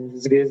autom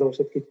zviezol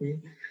všetky knihy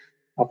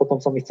a potom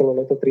som ich celé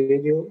leto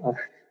triedil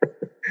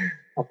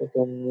a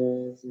potom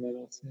sme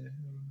vlastne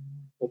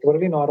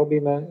otvorili. No a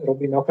robíme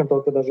okrem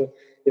toho teda, že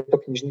je to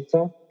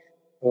knižnica.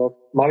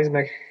 Mali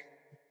sme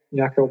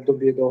nejaké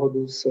obdobie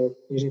dohodu s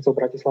knižnicou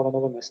Bratislava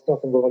Nové Mesto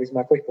a fungovali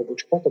sme ako ich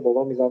pobočka. To bol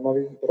veľmi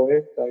zaujímavý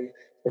projekt, aj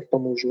k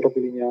tomu už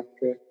urobili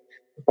nejaké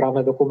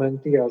právne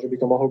dokumenty a že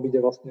by to mohol byť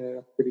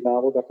vlastne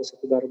návod, ako sa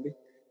to dá robiť.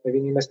 V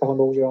iných mestách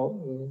bohužiaľ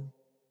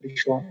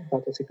prišla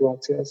táto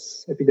situácia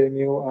s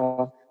epidémiou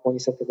a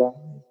oni sa teda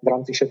v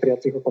rámci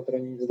šetriacich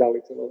opatrení vzdali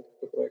celého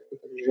tohto projektu,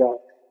 takže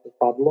žiaľ to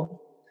padlo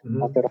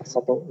a teraz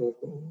sa to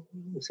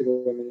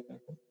usilujeme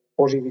nejako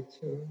oživiť.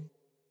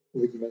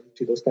 Uvidíme,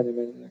 či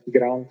dostaneme nejaký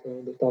grant,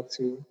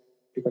 dotáciu,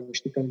 prípadne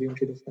štipendium,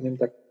 či dostanem,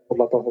 tak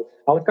podľa toho.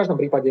 Ale v každom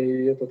prípade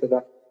je to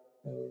teda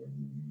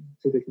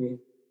sú tie knihy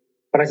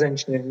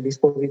prezenčne k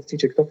dispozícii,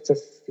 či kto chce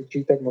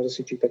čítať, môže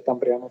si čítať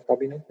tam priamo v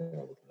kabinete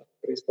alebo teda v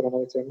priestore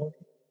Novej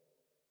Cernovky.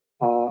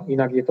 A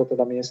inak je to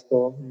teda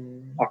miesto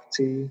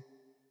akcií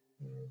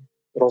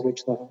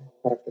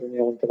rozličného charakteru, nie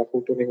len teda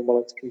kultúrnych,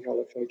 umeleckých,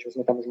 ale všeličo.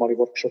 Sme tam už mali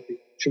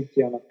workshopy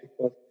šitia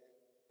napríklad,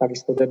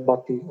 takisto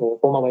debaty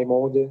o pomalej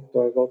móde,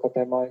 to je veľká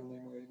téma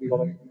mojej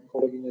bývalej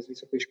kolegyne z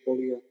vysokej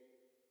školy a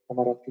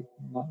kamarátky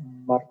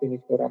Martiny,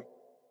 ktorá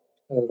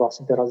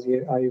vlastne teraz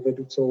je aj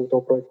vedúcou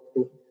toho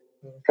projektu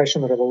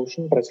Fashion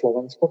Revolution pre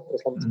Slovensko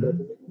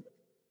republiku.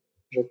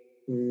 Že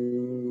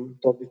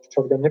to by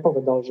človek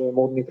nepovedal, že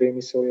módny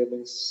priemysel je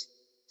jeden z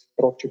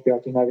 3 či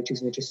 5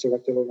 najväčších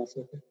znečisťovateľov na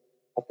svete.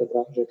 A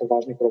teda, že je to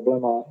vážny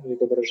problém a je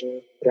dobré,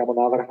 že priamo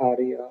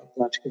návrhári a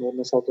značky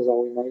módne sa o to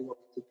zaujímajú a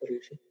chcú to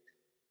riešiť.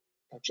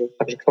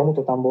 Takže k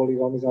tomuto tam boli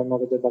veľmi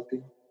zaujímavé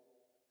debaty.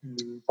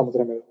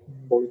 Samozrejme,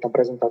 boli tam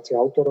prezentácie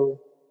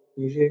autorov,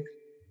 knížiek.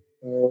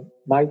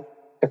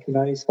 Taký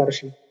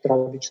najstarší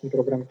tradičný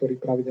program, ktorý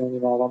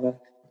pravidelne mávame,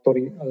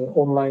 ktorý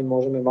online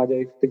môžeme mať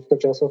aj v týchto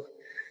časoch,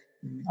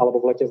 alebo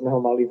v lete sme ho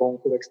mali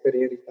vonku v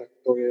exteriéri, tak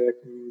to je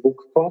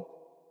Book Club.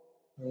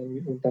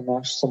 Ten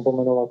náš som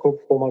pomenoval klub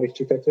pomalých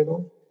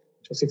čitateľov,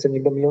 čo síce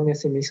niekto mylne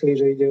si myslí,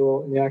 že ide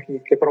o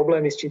nejaké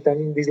problémy s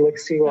čítaním,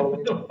 dyslexiu, ale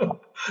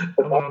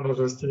áno,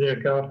 že ste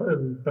nejaká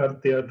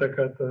partia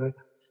takáto.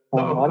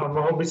 No a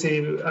mohol by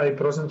si aj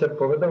prosím ťa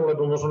povedať,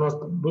 lebo možno nás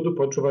budú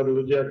počúvať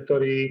ľudia,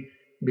 ktorí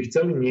by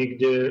chceli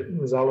niekde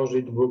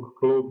založiť book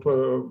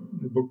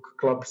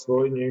club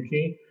svoj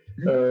nejaký.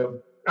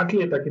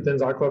 Aký je taký ten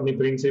základný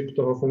princíp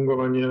toho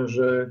fungovania,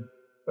 že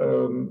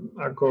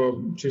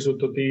či sú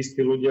to tí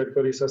istí ľudia,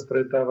 ktorí sa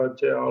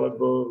stretávate,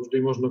 alebo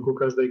vždy možno ku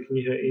každej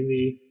knihe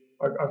iný?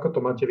 Ako to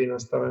máte vy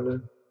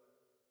nastavené?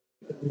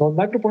 No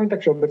najprv poviem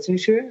tak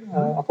všeobecnejšie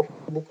ako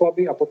book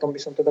cluby a potom by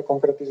som teda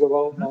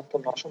konkretizoval na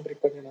tom našom,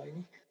 prípadne na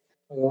iných.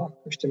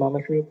 Ešte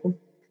máme chvíľku.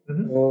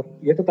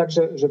 Je to tak,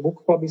 že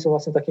book cluby sú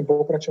vlastne takým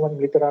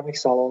pokračovaním literárnych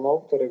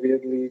salónov, ktoré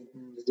viedli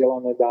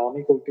vzdelané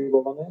dámy,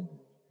 kultivované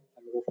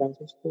vo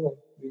Francúzsku a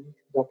v iných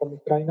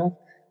západných krajinách.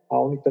 A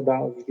oni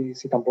teda vždy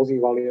si tam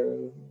pozývali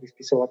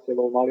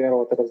spisovateľov, maliarov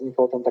a teda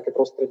vzniklo tam také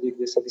prostredie,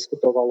 kde sa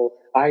diskutovalo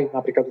aj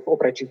napríklad o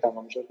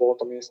prečítanom, že bolo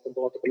to miesto,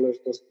 bola to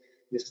príležitosť,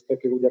 kde sa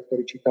stretli ľudia,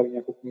 ktorí čítali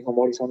nejakú knihu,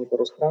 mohli sa o nej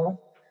porozprávať.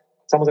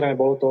 Samozrejme,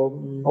 bolo to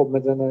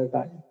obmedzené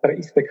pre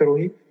isté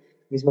kruhy.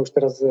 My sme už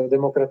teraz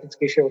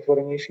demokratickejšie,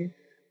 otvorenejší.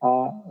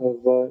 A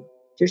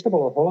tiež to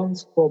bolo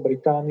Holandsko,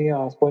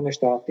 Británia a Spojené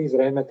štáty,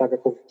 zrejme tak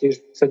ako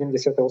tiež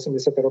 70.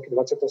 80. roky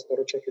 20.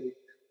 storočia, kedy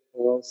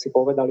si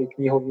povedali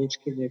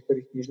knihovničky v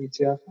niektorých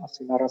knižniciach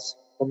asi naraz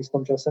v tom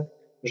istom čase,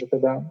 že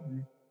teda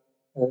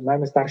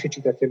najmä starší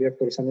čitatelia,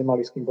 ktorí sa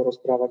nemali s kým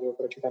porozprávať o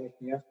prečítaných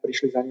knihách,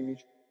 prišli za nimi,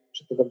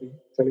 že teda by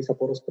chceli sa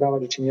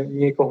porozprávať,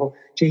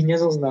 či ich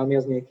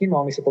nezoznámia s niekým,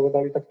 a oni si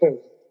povedali, tak to je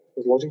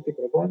zložitý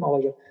problém,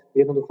 ale že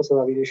jednoducho sa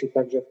dá vyriešiť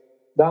tak, že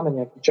dáme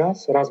nejaký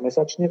čas, raz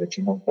mesačne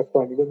väčšinou, tak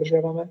to aj my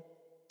dodržiavame,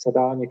 sa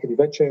dá niekedy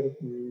večer,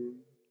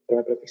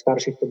 pre tých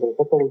starších to bolo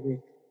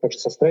popoludní, takže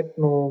sa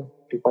stretnú,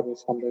 prípadne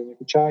sa tam dajú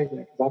nejaký čaj,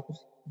 nejaký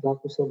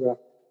zákusok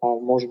a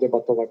môžu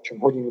debatovať, čo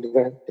hodinu,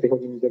 2, 3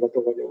 hodiny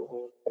debatovať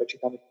o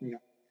prečítaných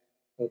knihách.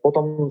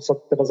 Potom sa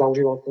teda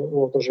zaužívalo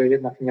to, že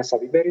jedna kniha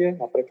sa vyberie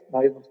na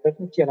jednom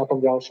stretnutí a na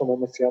tom ďalšom o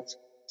mesiac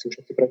si už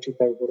všetci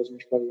prečítajú,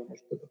 porozmýšľajú a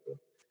môžu debatovať.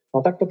 No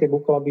a takto tie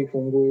book cluby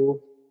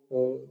fungujú,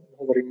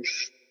 hovorím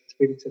už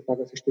 40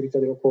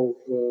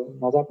 rokov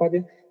na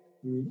západe.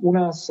 U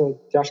nás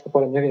ťažko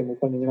povedať, neviem,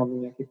 úplne nemám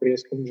nejaký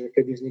prieskum, že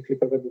kedy vznikli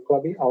prvé book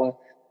cluby, ale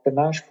ten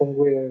náš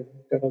funguje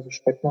teraz už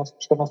 14.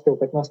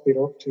 15.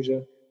 rok,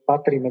 čiže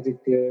patrí medzi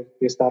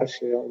tie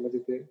staršie, ale medzi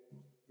tie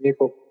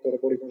niekoľko, ktoré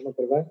boli možno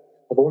prvé.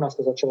 Lebo u nás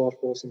to začalo až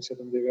po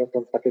 89.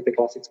 v takej tej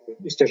klasickej.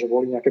 Isté, že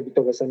boli nejaké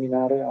bytové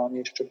semináre a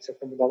niečo, čo by sa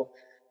k tomu dalo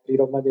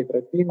prirovnať aj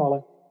predtým,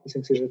 ale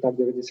myslím si, že tak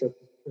v 90.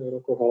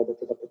 rokoch, alebo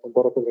teda potom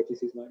po roku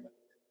 2000 najmä.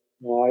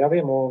 No a ja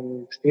viem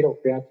o 4,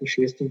 5,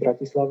 6 v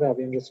Bratislave a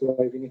viem, že sú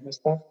aj v iných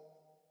mestách.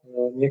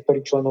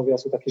 Niektorí členovia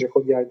sú takí, že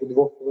chodia aj do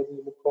 2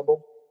 povedných book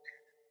clubov,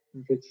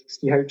 keď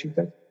stíhajú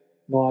čítať.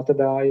 No a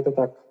teda je to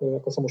tak,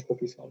 ako som už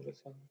popísal, že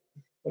sa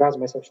raz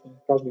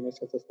mesačne, každý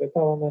mesiac sa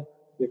stretávame,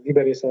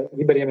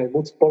 vyberieme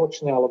buď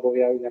spoločne, alebo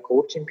ja ju nejako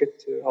určím,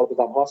 alebo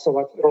dám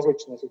hlasovať.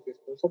 Rozličné sú tie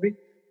spôsoby.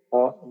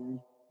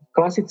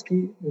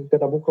 Klasicky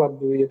teda book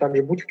club je tak,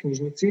 že buď v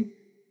knižnici,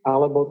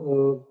 alebo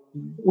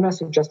u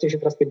nás sú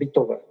častejšie teraz tie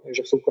bytové,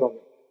 že v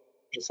súkromí.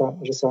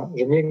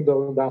 Že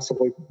niekto dá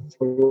svoju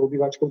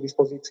obývačku k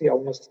dispozícii a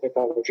u nás sa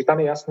stretávajú. Čiže tam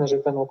je jasné,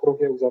 že ten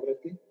okruh je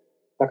uzavretý.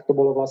 Tak to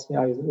bolo vlastne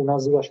aj u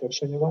nás Zula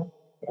Šeršeňová,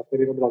 ktorá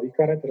vtedy robila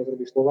Vikare, teraz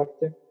robí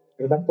Slovakte,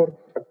 redaktor.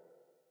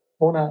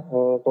 Ona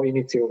to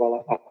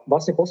iniciovala a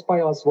vlastne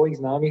pospájala svojich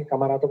známych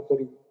kamarátov,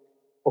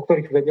 o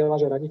ktorých vedela,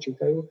 že radi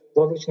čítajú z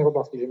rozličných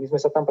oblastí. Že my sme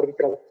sa tam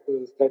prvýkrát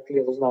stretli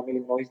a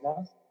zoznámili mnohí z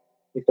nás.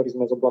 Niektorí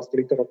sme z oblasti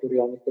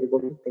literatúry, ale niektorí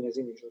boli úplne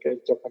z iných, že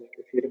riaditeľka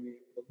nejaké firmy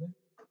a podobne.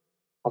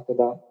 A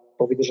teda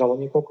to vydržalo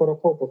niekoľko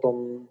rokov,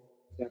 potom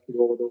z nejakých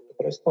dôvodov to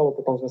prestalo,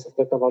 potom sme sa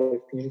stretávali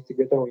v knižnici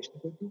Goetheho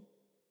inštitútu.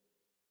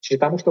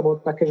 Čiže tam už to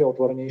bolo také, že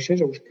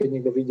otvorenejšie, že už keď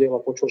niekto videl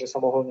a počul, že sa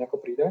mohol nejako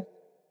pridať.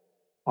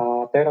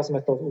 A teraz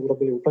sme to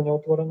urobili úplne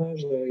otvorené,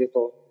 že je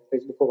to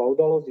facebooková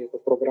udalosť, je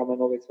to v programe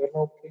Novej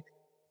Cvernovky,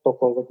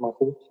 ktokoľvek má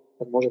chuť,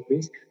 tak môže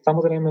prísť.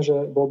 Samozrejme,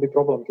 že bol by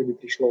problém, keby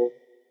prišlo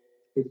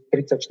 30,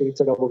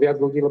 40 alebo viac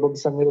ľudí, lebo by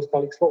sa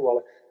nedostali k slovu,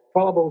 ale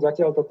chvála Bohu,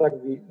 zatiaľ to tak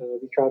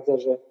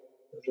vychádza,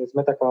 že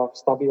sme taká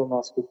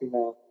stabilná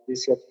skupina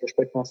 10 až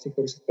 15,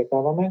 ktorí sa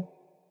stretávame,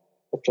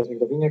 občas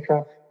niekto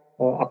vynechá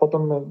a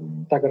potom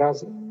tak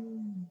raz,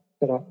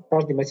 teda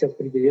každý mesiac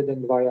príde 1,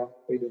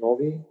 2 prídu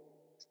noví,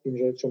 s tým,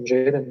 že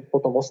jeden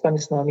potom ostane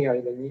s nami a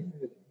jeden nie.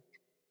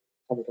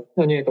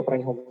 No nie je to pre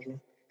neho možné.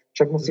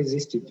 Však musí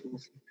zistiť,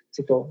 musí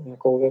si to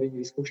nejako overiť,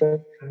 vyskúšať.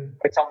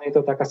 Predsa je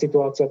to taká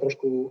situácia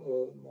trošku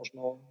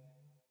možno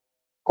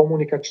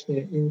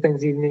komunikačne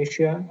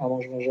intenzívnejšia a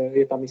možno, že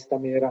je tam istá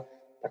miera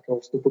takého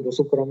vstupu do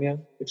súkromia,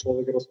 keď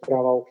človek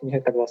rozpráva o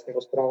knihe, tak vlastne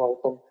rozpráva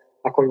o tom,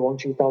 ako ju on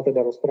čítal,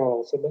 teda rozpráva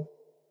o sebe.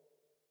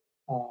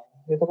 A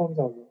je to veľmi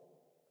zaujímavé.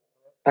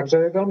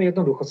 Takže veľmi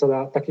jednoducho sa dá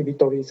taký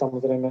bytový,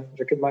 samozrejme,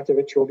 že keď máte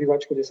väčšiu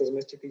obývačku, kde sa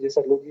zmestí tých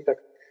 10 ľudí, tak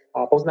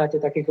a poznáte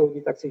takých ľudí,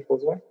 tak si ich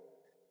pozvať.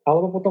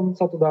 Alebo potom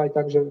sa to dá aj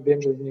tak, že viem,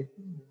 že z nich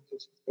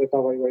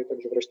stretávajú aj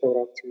takže v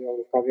reštaurácii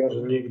alebo v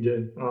kaviarni. Niekde,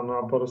 áno,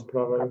 a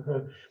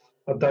porozprávajú.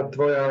 A tá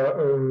tvoja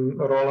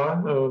rola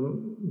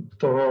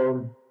toho,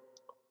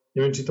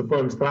 neviem, či to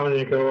poviem správne,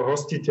 nejakého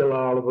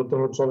hostiteľa alebo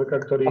toho človeka,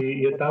 ktorý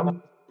je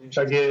tam,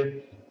 tak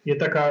je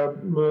taká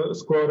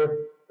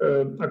skôr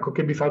ako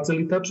keby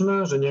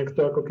facilitačná, že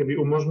niekto ako keby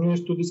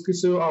umožňuješ tú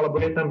diskusiu, alebo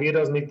je tam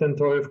výrazný ten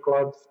tvoj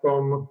vklad v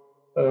tom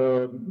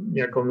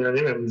nejakom, ja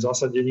neviem,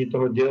 zasadení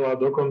toho diela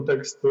do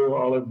kontextu,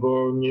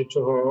 alebo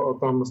niečoho o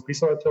tom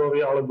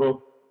spisovateľovi, alebo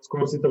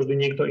skôr si to vždy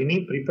niekto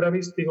iný pripraví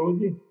z tých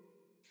ľudí?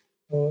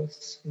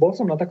 Bol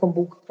som na takom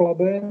book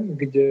clube,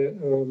 kde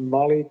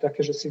mali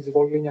také, že si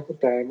zvolili nejakú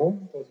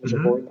tému,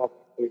 že vojna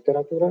v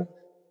literatúre,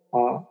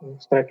 a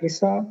stretli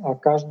sa a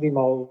každý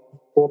mal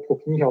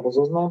kôpku kníh alebo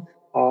zoznam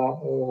a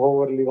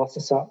hovorili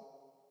vlastne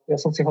ja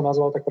som si ho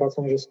nazval tak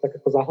pracovne, že sa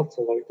tak ako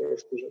zahlcovali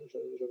trošku.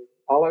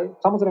 Ale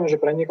samozrejme, že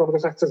pre niekoho,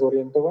 kto sa chce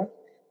zorientovať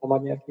a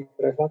mať nejaký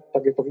prehľad,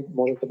 tak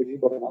môže to byť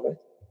výborná vec.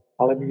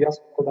 Ale ja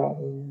teda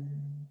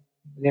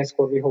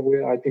neskôr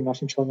vyhovuje aj tým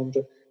našim členom,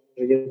 že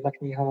jedna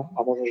kniha a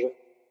možno, že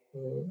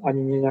ani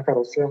nie nejaká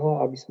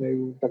rozsiahla, aby sme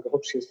ju tak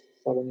hlbšie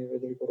sa o nej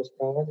vedeli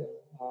porozprávať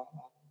a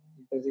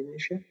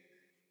intenzívnejšie.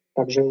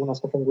 Takže u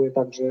nás to funguje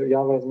tak, že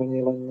ja viac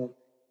menej len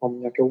mám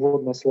nejaké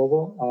úvodné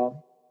slovo a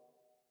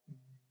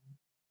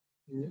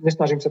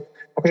nesnažím sa,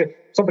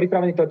 akože som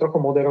pripravený to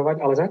trochu moderovať,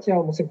 ale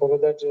zatiaľ musím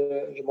povedať,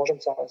 že môžem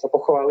sa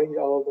pochváliť,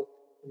 alebo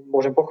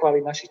môžem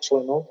pochváliť našich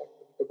členov,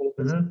 to bolo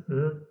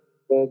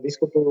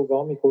diskutujú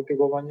veľmi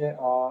kultivovane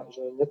a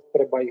že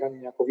netreba ich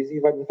ani nejako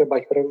vyzývať,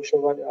 netreba ich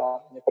prerušovať a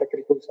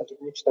neprekrikujú sa,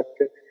 že nič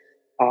také.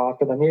 A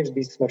teda nie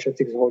vždy sme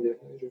všetci v zhode.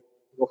 Že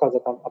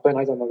dochádza tam, a to je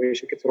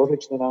najzaujímavejšie, keď sú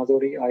rozličné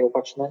názory aj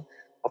opačné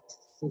a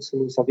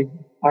sú sa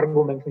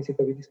argumentmi si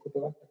to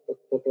vydiskutovať.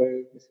 Toto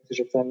je, myslím si,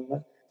 že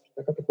cenné.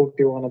 Takáto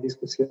kultivovaná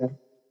diskusia.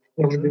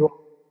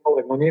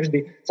 Nevždy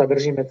sa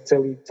držíme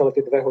celé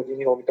tie 2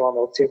 hodiny, lebo my to máme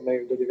od 7.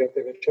 do 9.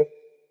 večer.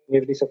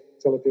 Nevždy sa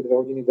celé tie 2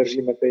 hodiny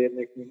držíme tej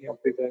jednej knihy a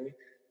tej témy.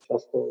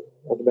 Často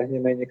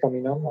odbehneme niekam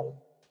inám. Ale...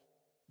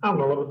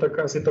 Áno, lebo tak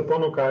asi to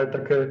ponúka aj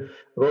také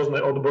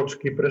rôzne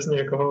odbočky, presne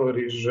ako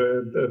hovoríš, že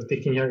v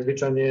tých knihách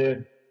zvyčajne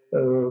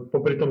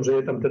popri tom, že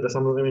je tam teda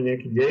samozrejme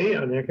nejaký dej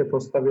a nejaké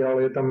postavy,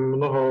 ale je tam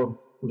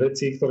mnoho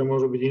vecí, ktoré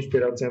môžu byť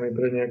inšpiráciami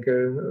pre nejaké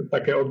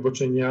také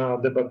odbočenia a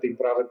debaty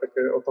práve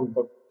také o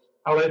tomto.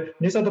 Ale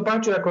mne sa to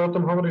páči, ako o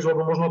tom hovoríš,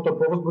 lebo možno to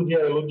povzbudí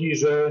aj ľudí,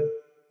 že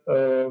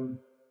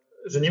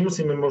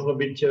nemusíme možno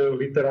byť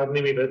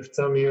literárnymi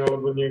vedcami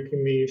alebo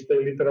nejakými v tej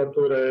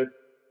literatúre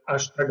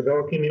až tak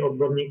veľkými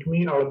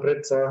odborníkmi, ale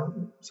predsa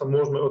sa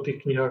môžeme o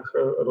tých knihách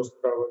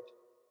rozprávať.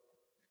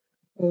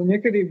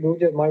 Niekedy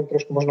ľudia majú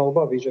trošku možno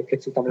obavy, že keď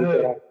sú tam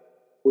literári,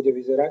 bude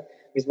vyzerať.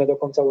 My sme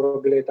dokonca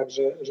urobili tak,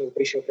 že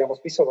prišiel priamo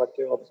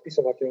spisovateľ alebo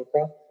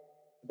spisovateľka.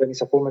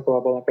 Denisa Fulmeková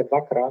bola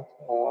napríklad 2-krát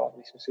a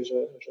myslím si, že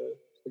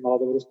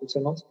mala dobrú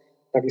skúsenosť.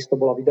 Takisto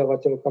bola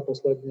vydavateľka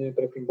posledne,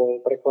 predtým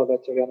bol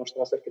prekladateľ Janoš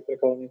Strasser, keď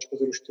prekladal niečo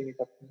z ruštiny,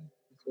 tak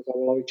sme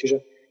zavolali. Čiže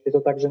je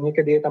to tak, že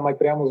niekedy je tam aj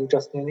priamo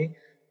zúčastnený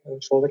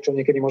človek, čo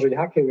niekedy môže byť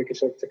hakivý, keď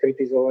človek chce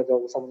kritizovať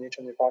alebo sa mu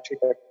niečo nepáči.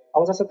 Tak...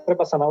 Ale zase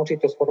treba sa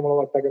naučiť to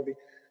sformulovať tak, aby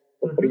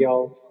to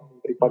prijal,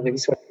 prípadne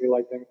vysvetlil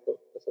aj ten, kto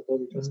sa toho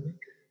zúčastní.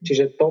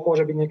 Čiže to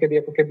môže byť niekedy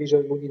ako keby, že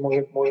ľudí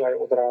môže aj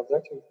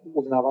odrádzať.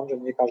 Uznávam, že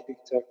nie každý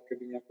chce ako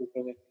keby nejakú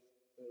úplne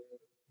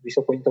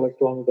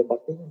vysokointelektuálnu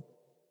debatu,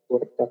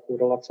 takú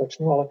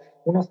relaxačnú, ale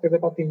u nás tie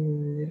debaty,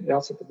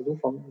 ja sa teda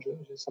dúfam,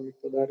 že sa mi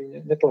to darí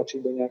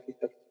netlačiť do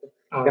nejakých takýchto.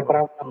 Ja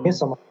práve nie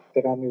som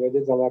literárny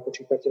vedec, ale ako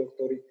čitateľ,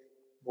 ktorý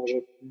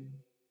môže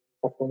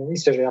tak tomu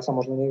isté, že ja sa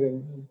možno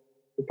neviem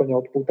úplne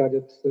odpútať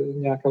od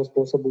nejakého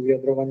spôsobu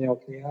vyjadrovania o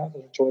knihách,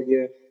 že človek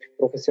je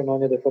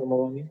profesionálne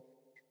deformovaný,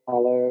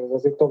 ale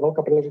zase je to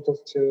veľká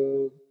príležitosť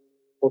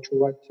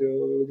počúvať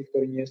ľudí,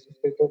 ktorí nie sú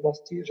v tejto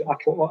oblasti, že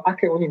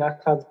aké oni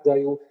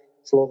nachádzajú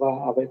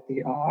slova a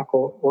vety a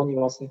ako oni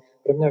vlastne,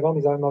 pre mňa je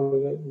veľmi zaujímavé,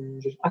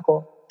 že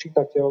ako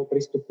čitateľ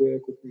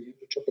pristupuje ku knihe,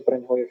 čo to pre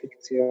neho je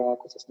fikcia,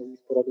 ako sa s ním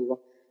vysporadúva,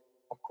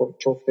 ako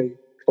čo v tej,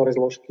 ktoré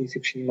zložky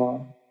si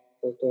všíma,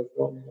 to je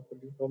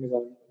veľmi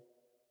zaujímavé.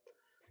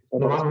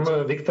 No mám,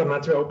 Viktor, na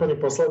teba úplne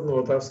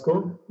poslednú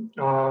otázku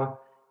a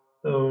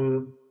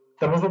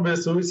tá možno bude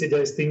súvisieť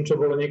aj s tým,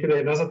 čo bolo niekedy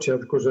aj na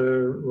začiatku, že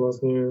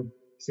vlastne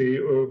si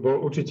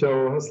bol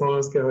učiteľ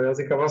slovenského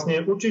jazyka.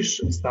 Vlastne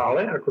učíš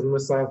stále, ako sme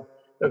sa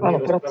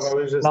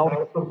rozprávali, že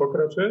stále v tom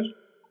pokračuješ.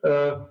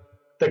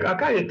 Tak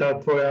aká je tá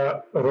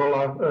tvoja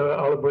rola,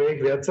 alebo je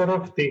ich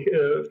viacero v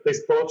tej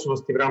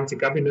spoločnosti v rámci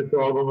kabinetu,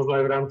 alebo možno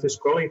aj v rámci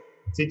školy?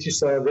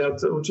 Cítiš sa viac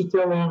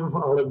učiteľom,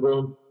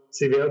 alebo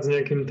si viac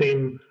nejakým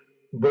tým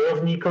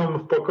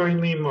bojovníkom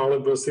pokojným,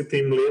 alebo si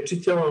tým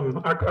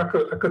liečiteľom?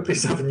 Ako ty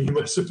sa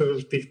vnímaš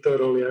v týchto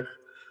roliach?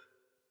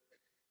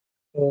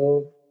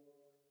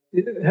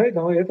 Hej,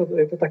 no, je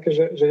to také,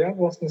 že ja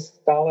vlastne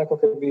stále ako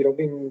keby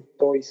robím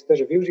to isté,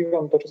 že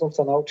využívam to, čo som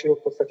sa naučil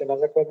v podstate na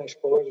základnej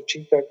škole, že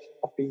čítať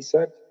a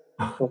písať.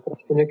 No,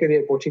 niekedy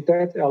aj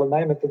počítať, ale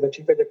najmä teda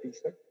čítať a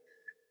písať.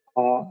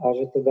 A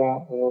že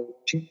teda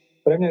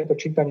pre mňa je to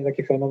čítanie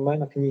taký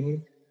fenomén a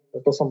knihy.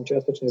 To som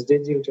čiastočne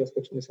zdedil,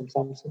 čiastočne som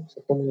sám sa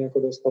k tomu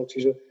nejako dostal.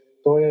 Čiže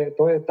to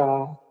je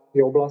tá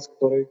oblasť,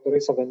 ktorej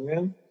sa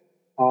venujem.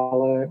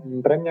 Ale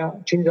pre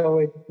mňa čím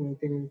ďalej,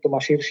 tým to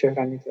má širšie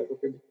hranice.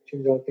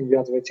 Čím ďalej, tým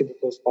viac vecí do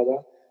toho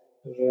spadá.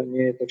 Že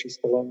nie je to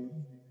čisto len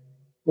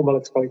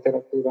umelecká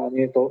literatúra,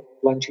 nie je to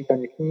len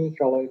čítanie kníh,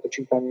 ale je to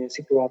čítanie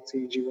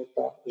situácií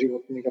života,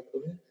 životných a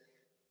podobne.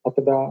 A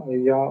teda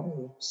ja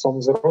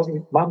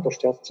mám to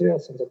šťastie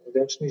a som za to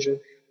vďačný,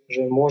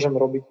 že môžem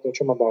robiť to,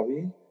 čo ma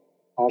baví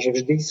a že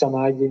vždy sa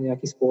nájde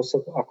nejaký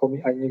spôsob, ako mi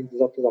aj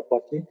niekto za to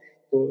zaplatí.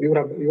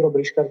 Juro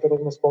Briškár,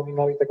 ktorého sme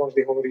spomínali, tak on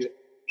vždy hovorí, že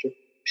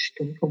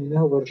to nikomu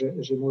nehovor,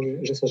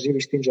 že sa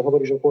živíš tým, že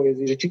hovoríš o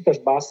poézii, že čítaš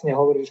básne a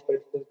hovoríš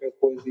pre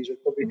poézii, že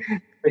to by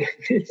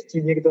ti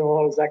niekto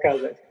mohol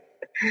zakázať.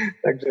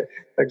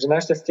 Takže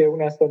našťastie u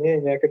nás to nie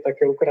je nejaké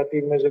také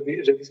lukratívne, že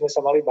by sme sa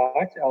mali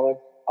báť,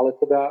 ale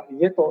teda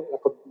je to,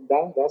 ako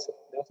dá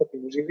sa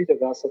tým uživiť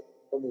a dá sa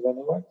tomu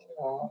venovať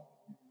a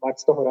mať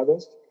z toho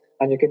radosť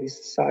a niekedy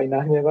sa aj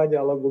nahnevať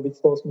alebo byť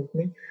z toho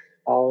smutný.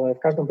 Ale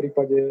v každom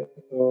prípade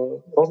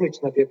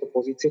rozličné tieto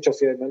pozície, čo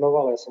si aj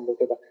menoval, ja som bol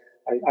teda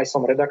aj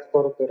som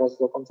redaktor, teraz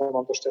dokonca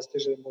mám to šťastie,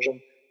 že môžem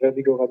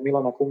redigovať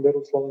Milana Kunderu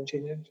v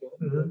slovenčine, čo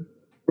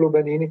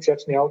obľúbený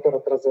iniciačný autor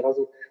a teraz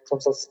zrazu som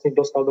sa s ním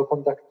dostal do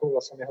kontaktu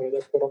a som jeho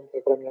redaktorom, to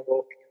je pre mňa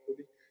veľký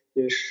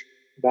tiež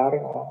dar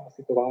a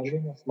si to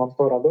vážim, mám z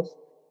toho radosť.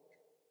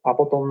 A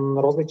potom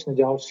rozličné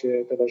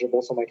ďalšie, teda, že bol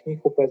som aj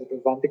knihkupec,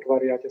 v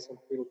antikvariáte som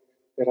chvíľu,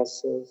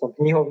 teraz som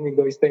knihovník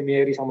do istej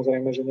miery,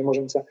 samozrejme, že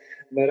nemôžem sa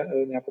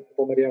nejako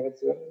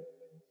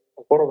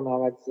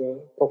porovnávať s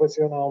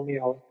profesionálmi,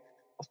 ale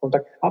aspoň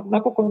tak. A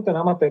napokon ten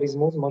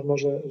amatérizmus, možno,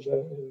 že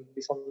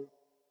by som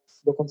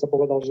dokonca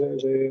povedal,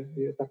 že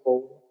je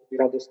takou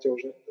radosťou,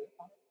 že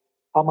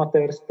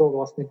amatérstvo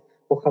vlastne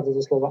pochádza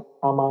zo slova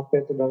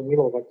amaté, teda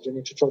milovať, že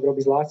niečo človek robí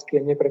z lásky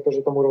a nie preto,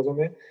 že tomu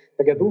rozumie.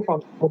 Tak ja dúfam,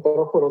 že mu to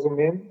trochu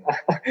rozumiem a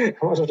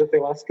možno, že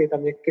tej lásky je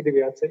tam niekedy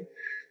viacej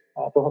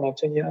a toho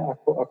nadšenia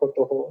ako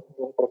toho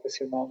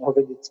profesionálneho,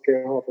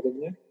 vedeckého a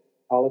podobne.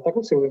 Ale tak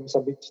usilujem sa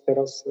byť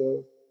teraz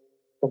v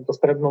tomto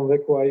strednom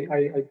veku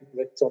aj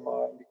vedcom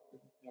a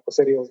nejako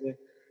seriózne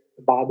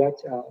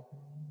bádať a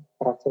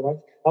pracovať.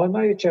 Ale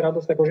najväčšia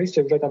radosť, akože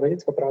isté, už aj tá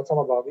vedecká práca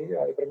ma baví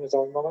a je pre mňa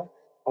zaujímavá,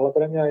 ale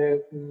pre mňa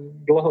je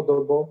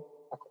dlhodobo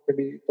ako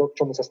keby to, k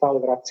čomu sa stále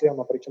vraciam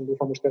a pričom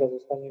dúfam už teraz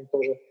zostanem to,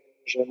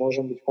 že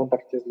môžem byť v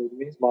kontakte s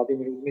ľuďmi, s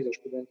mladými ľuďmi, so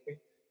študentmi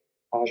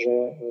a že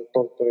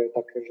to je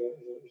také, že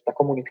tá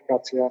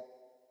komunikácia,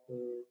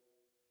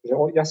 že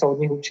ja sa od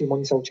nich učím,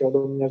 oni sa učia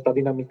odo mňa, že tá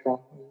dynamika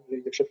že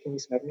ide všetkými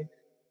smermi.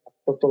 A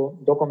toto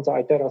dokonca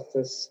aj teraz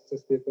cez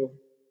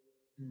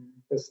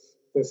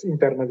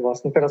internet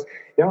vlastne. Teraz,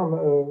 ja mám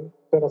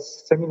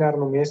teraz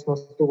seminárnu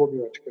miestnosť tu v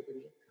obývačke,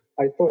 takže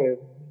aj to je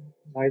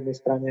na jednej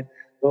strane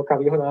veľká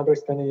výhoda, na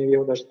druhej strane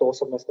nevýhoda, že to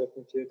osobné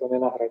stretnutie to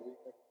nenahradí.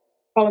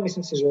 Ale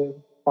myslím si, že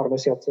pár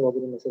mesiacov a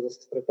budeme sa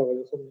zase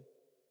stretávať osobne.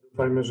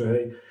 Dúfajme, že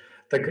hej.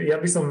 Tak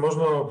ja by som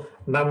možno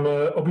nám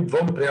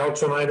obidvom prijal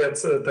čo najviac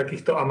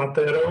takýchto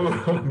amatérov,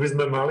 aby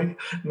sme mali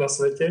na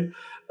svete,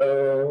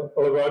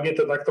 lebo ak je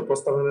to takto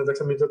postavené, tak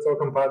sa mi to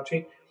celkom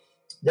páči.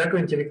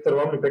 Ďakujem ti, Viktor,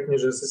 veľmi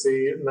pekne, že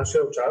si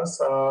našiel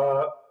čas a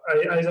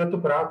aj za tú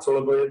prácu,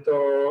 lebo je to,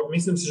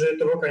 myslím si, že je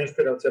to veľká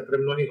inšpirácia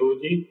pre mnohých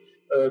ľudí,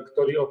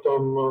 ktorí o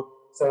tom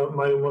sa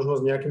majú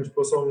možnosť nejakým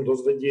spôsobom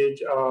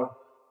dozvedieť a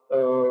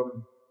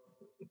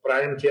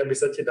prajem ti, aby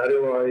sa ti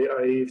darilo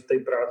aj v tej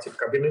práci v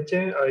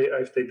kabinete,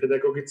 aj v tej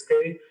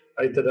pedagogickej,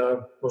 aj teda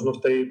možno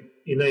v tej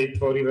inej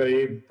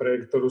tvorivej,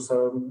 pre ktorú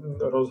sa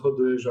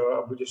rozhoduješ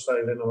a budeš sa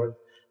aj venovať.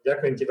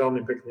 Ďakujem ti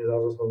veľmi pekne za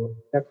rozhovor.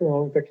 Ďakujem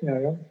veľmi pekne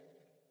aj ja.